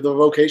worthy of the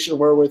vocation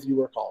wherewith you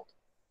were called.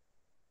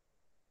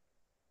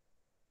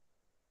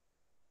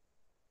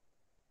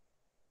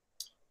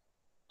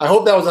 I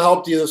hope that was a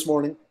help to you this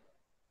morning.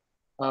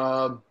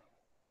 I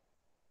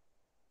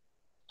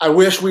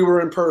wish we were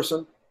in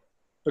person,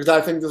 because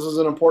I think this is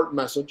an important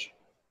message.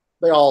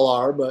 They all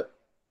are, but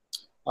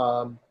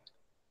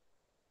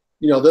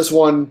this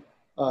one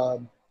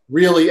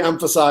really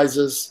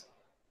emphasizes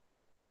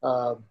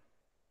some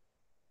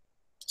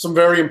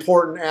very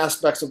important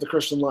aspects of the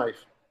Christian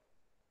life.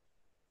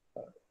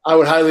 I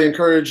would highly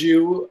encourage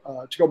you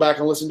to go back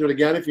and listen to it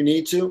again if you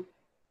need to.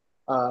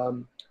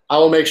 I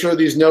will make sure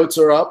these notes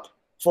are up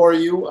for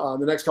you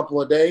the next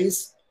couple of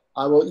days.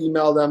 I will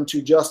email them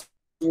to Justin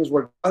as soon as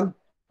we're done.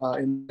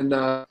 And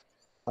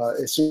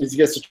as soon as he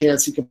gets a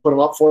chance, he can put them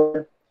up for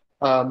you.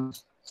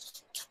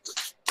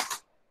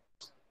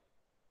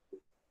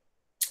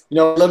 We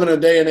live in a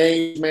day and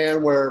age,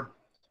 man, where,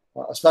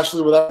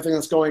 especially with everything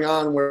that's going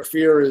on, where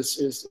fear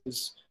is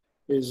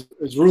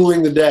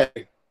ruling the day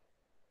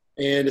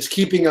and is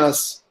keeping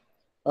us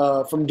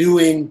from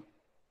doing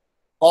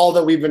all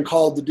that we've been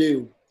called to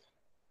do.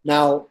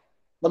 Now,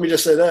 let me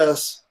just say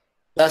this: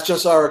 that's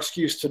just our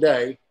excuse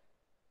today,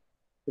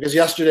 because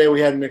yesterday we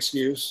had an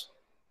excuse.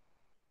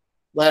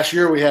 Last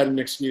year we had an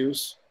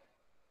excuse.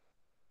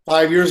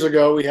 5 years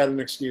ago we had an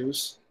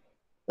excuse.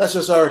 That's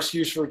just our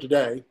excuse for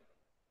today.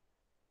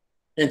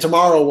 And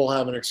tomorrow we'll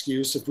have an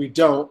excuse if we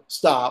don't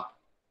stop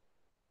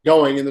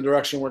going in the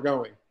direction we're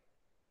going.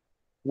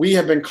 We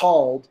have been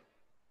called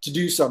to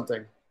do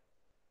something.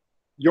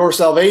 Your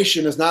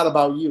salvation is not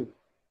about you.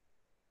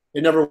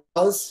 It never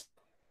was.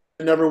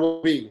 It never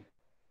will be.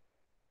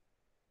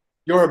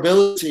 Your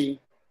ability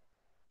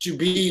to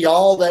be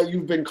all that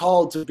you've been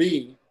called to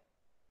be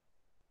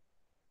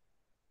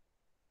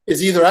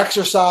is either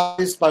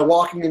exercised by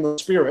walking in the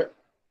Spirit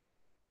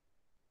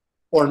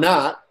or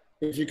not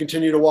if you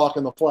continue to walk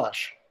in the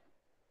flesh.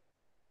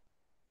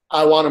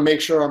 I want to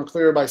make sure I'm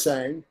clear by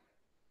saying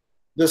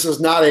this is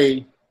not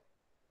a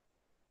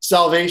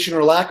salvation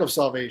or lack of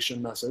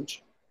salvation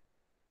message.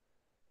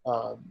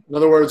 In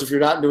other words, if you're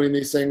not doing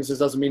these things, it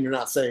doesn't mean you're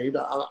not saved.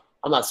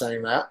 I'm not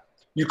saying that.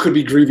 You could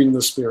be grieving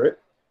the Spirit.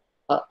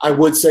 I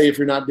would say if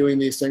you're not doing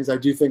these things, I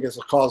do think it's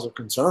a cause of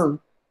concern.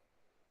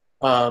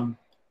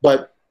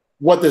 But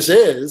what this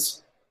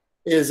is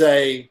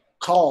a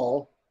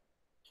call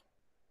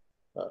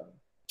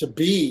to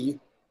be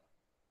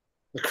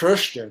the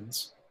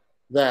Christians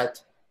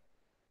that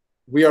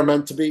we are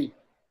meant to be.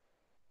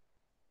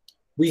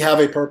 We have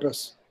a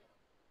purpose.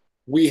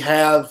 We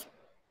have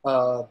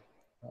a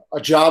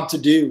job to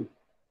do.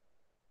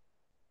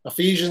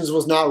 Ephesians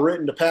was not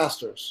written to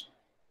pastors.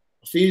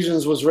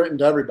 Ephesians was written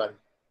to everybody.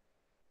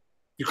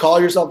 You call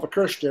yourself a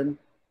Christian,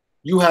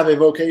 you have a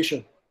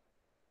vocation.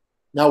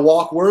 Now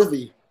walk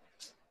worthy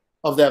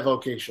of that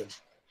vocation.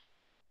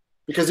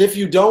 Because if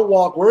you don't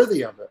walk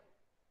worthy of it,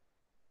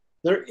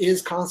 there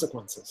is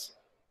consequences.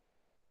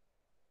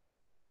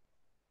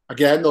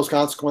 Again, those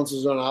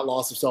consequences are not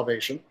loss of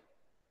salvation.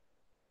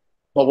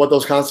 But what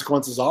those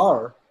consequences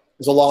are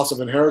is a loss of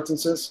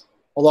inheritances,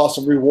 a loss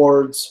of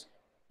rewards,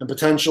 and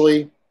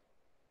potentially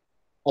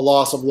a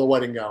loss of the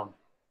wedding gown,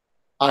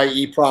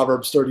 i.e.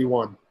 Proverbs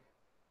 31.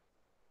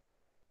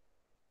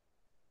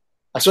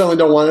 I certainly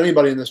don't want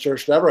anybody in this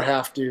church to ever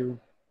have to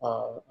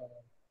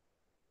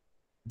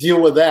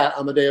deal with that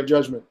on the day of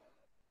judgment.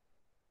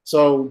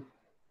 So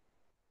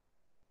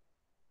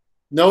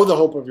know the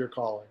hope of your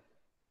calling.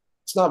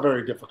 It's not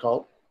very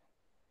difficult.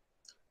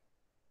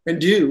 And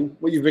do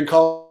what you've been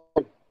called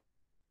to.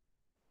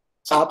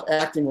 Stop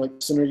acting like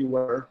the sinner you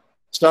were.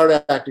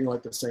 Start acting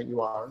like the saint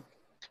you are.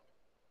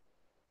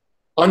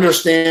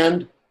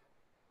 Understand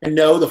and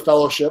know the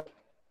fellowship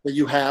that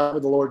you have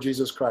with the Lord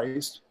Jesus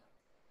Christ.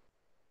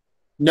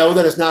 Know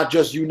that it's not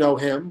just you know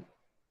him,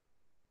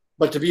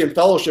 but to be in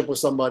fellowship with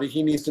somebody,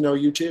 he needs to know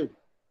you too.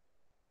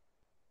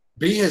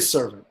 Be his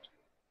servant.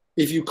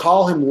 If you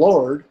call him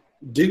Lord,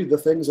 do the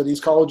things that he's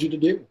called you to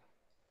do.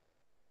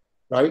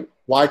 Right?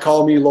 Why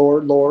call me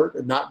Lord, Lord,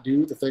 and not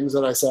do the things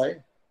that I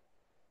say?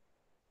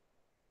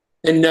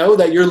 And know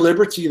that your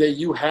liberty that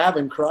you have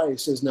in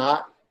Christ is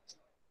not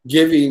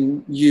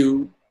giving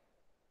you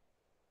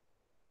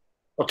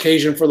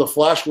occasion for the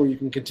flesh where you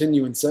can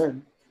continue in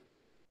sin.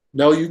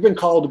 No, you've been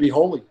called to be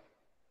holy.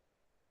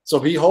 So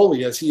be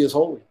holy as he is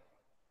holy.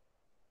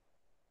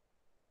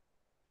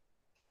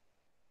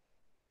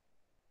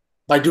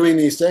 By doing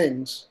these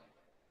things,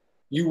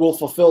 you will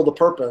fulfill the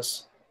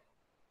purpose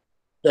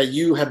that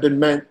you have been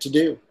meant to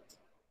do.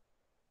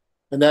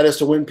 And that is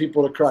to win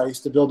people to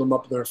Christ, to build them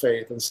up in their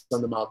faith and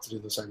send them out to do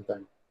the same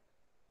thing.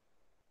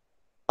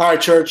 All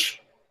right,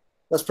 church.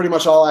 That's pretty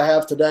much all I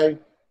have today.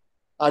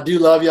 I do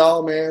love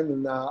y'all, man,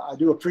 and I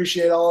do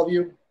appreciate all of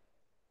you.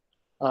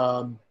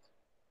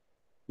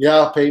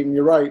 Yeah, Peyton,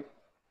 you're right.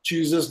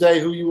 Choose this day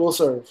who you will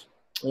serve.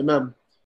 Amen.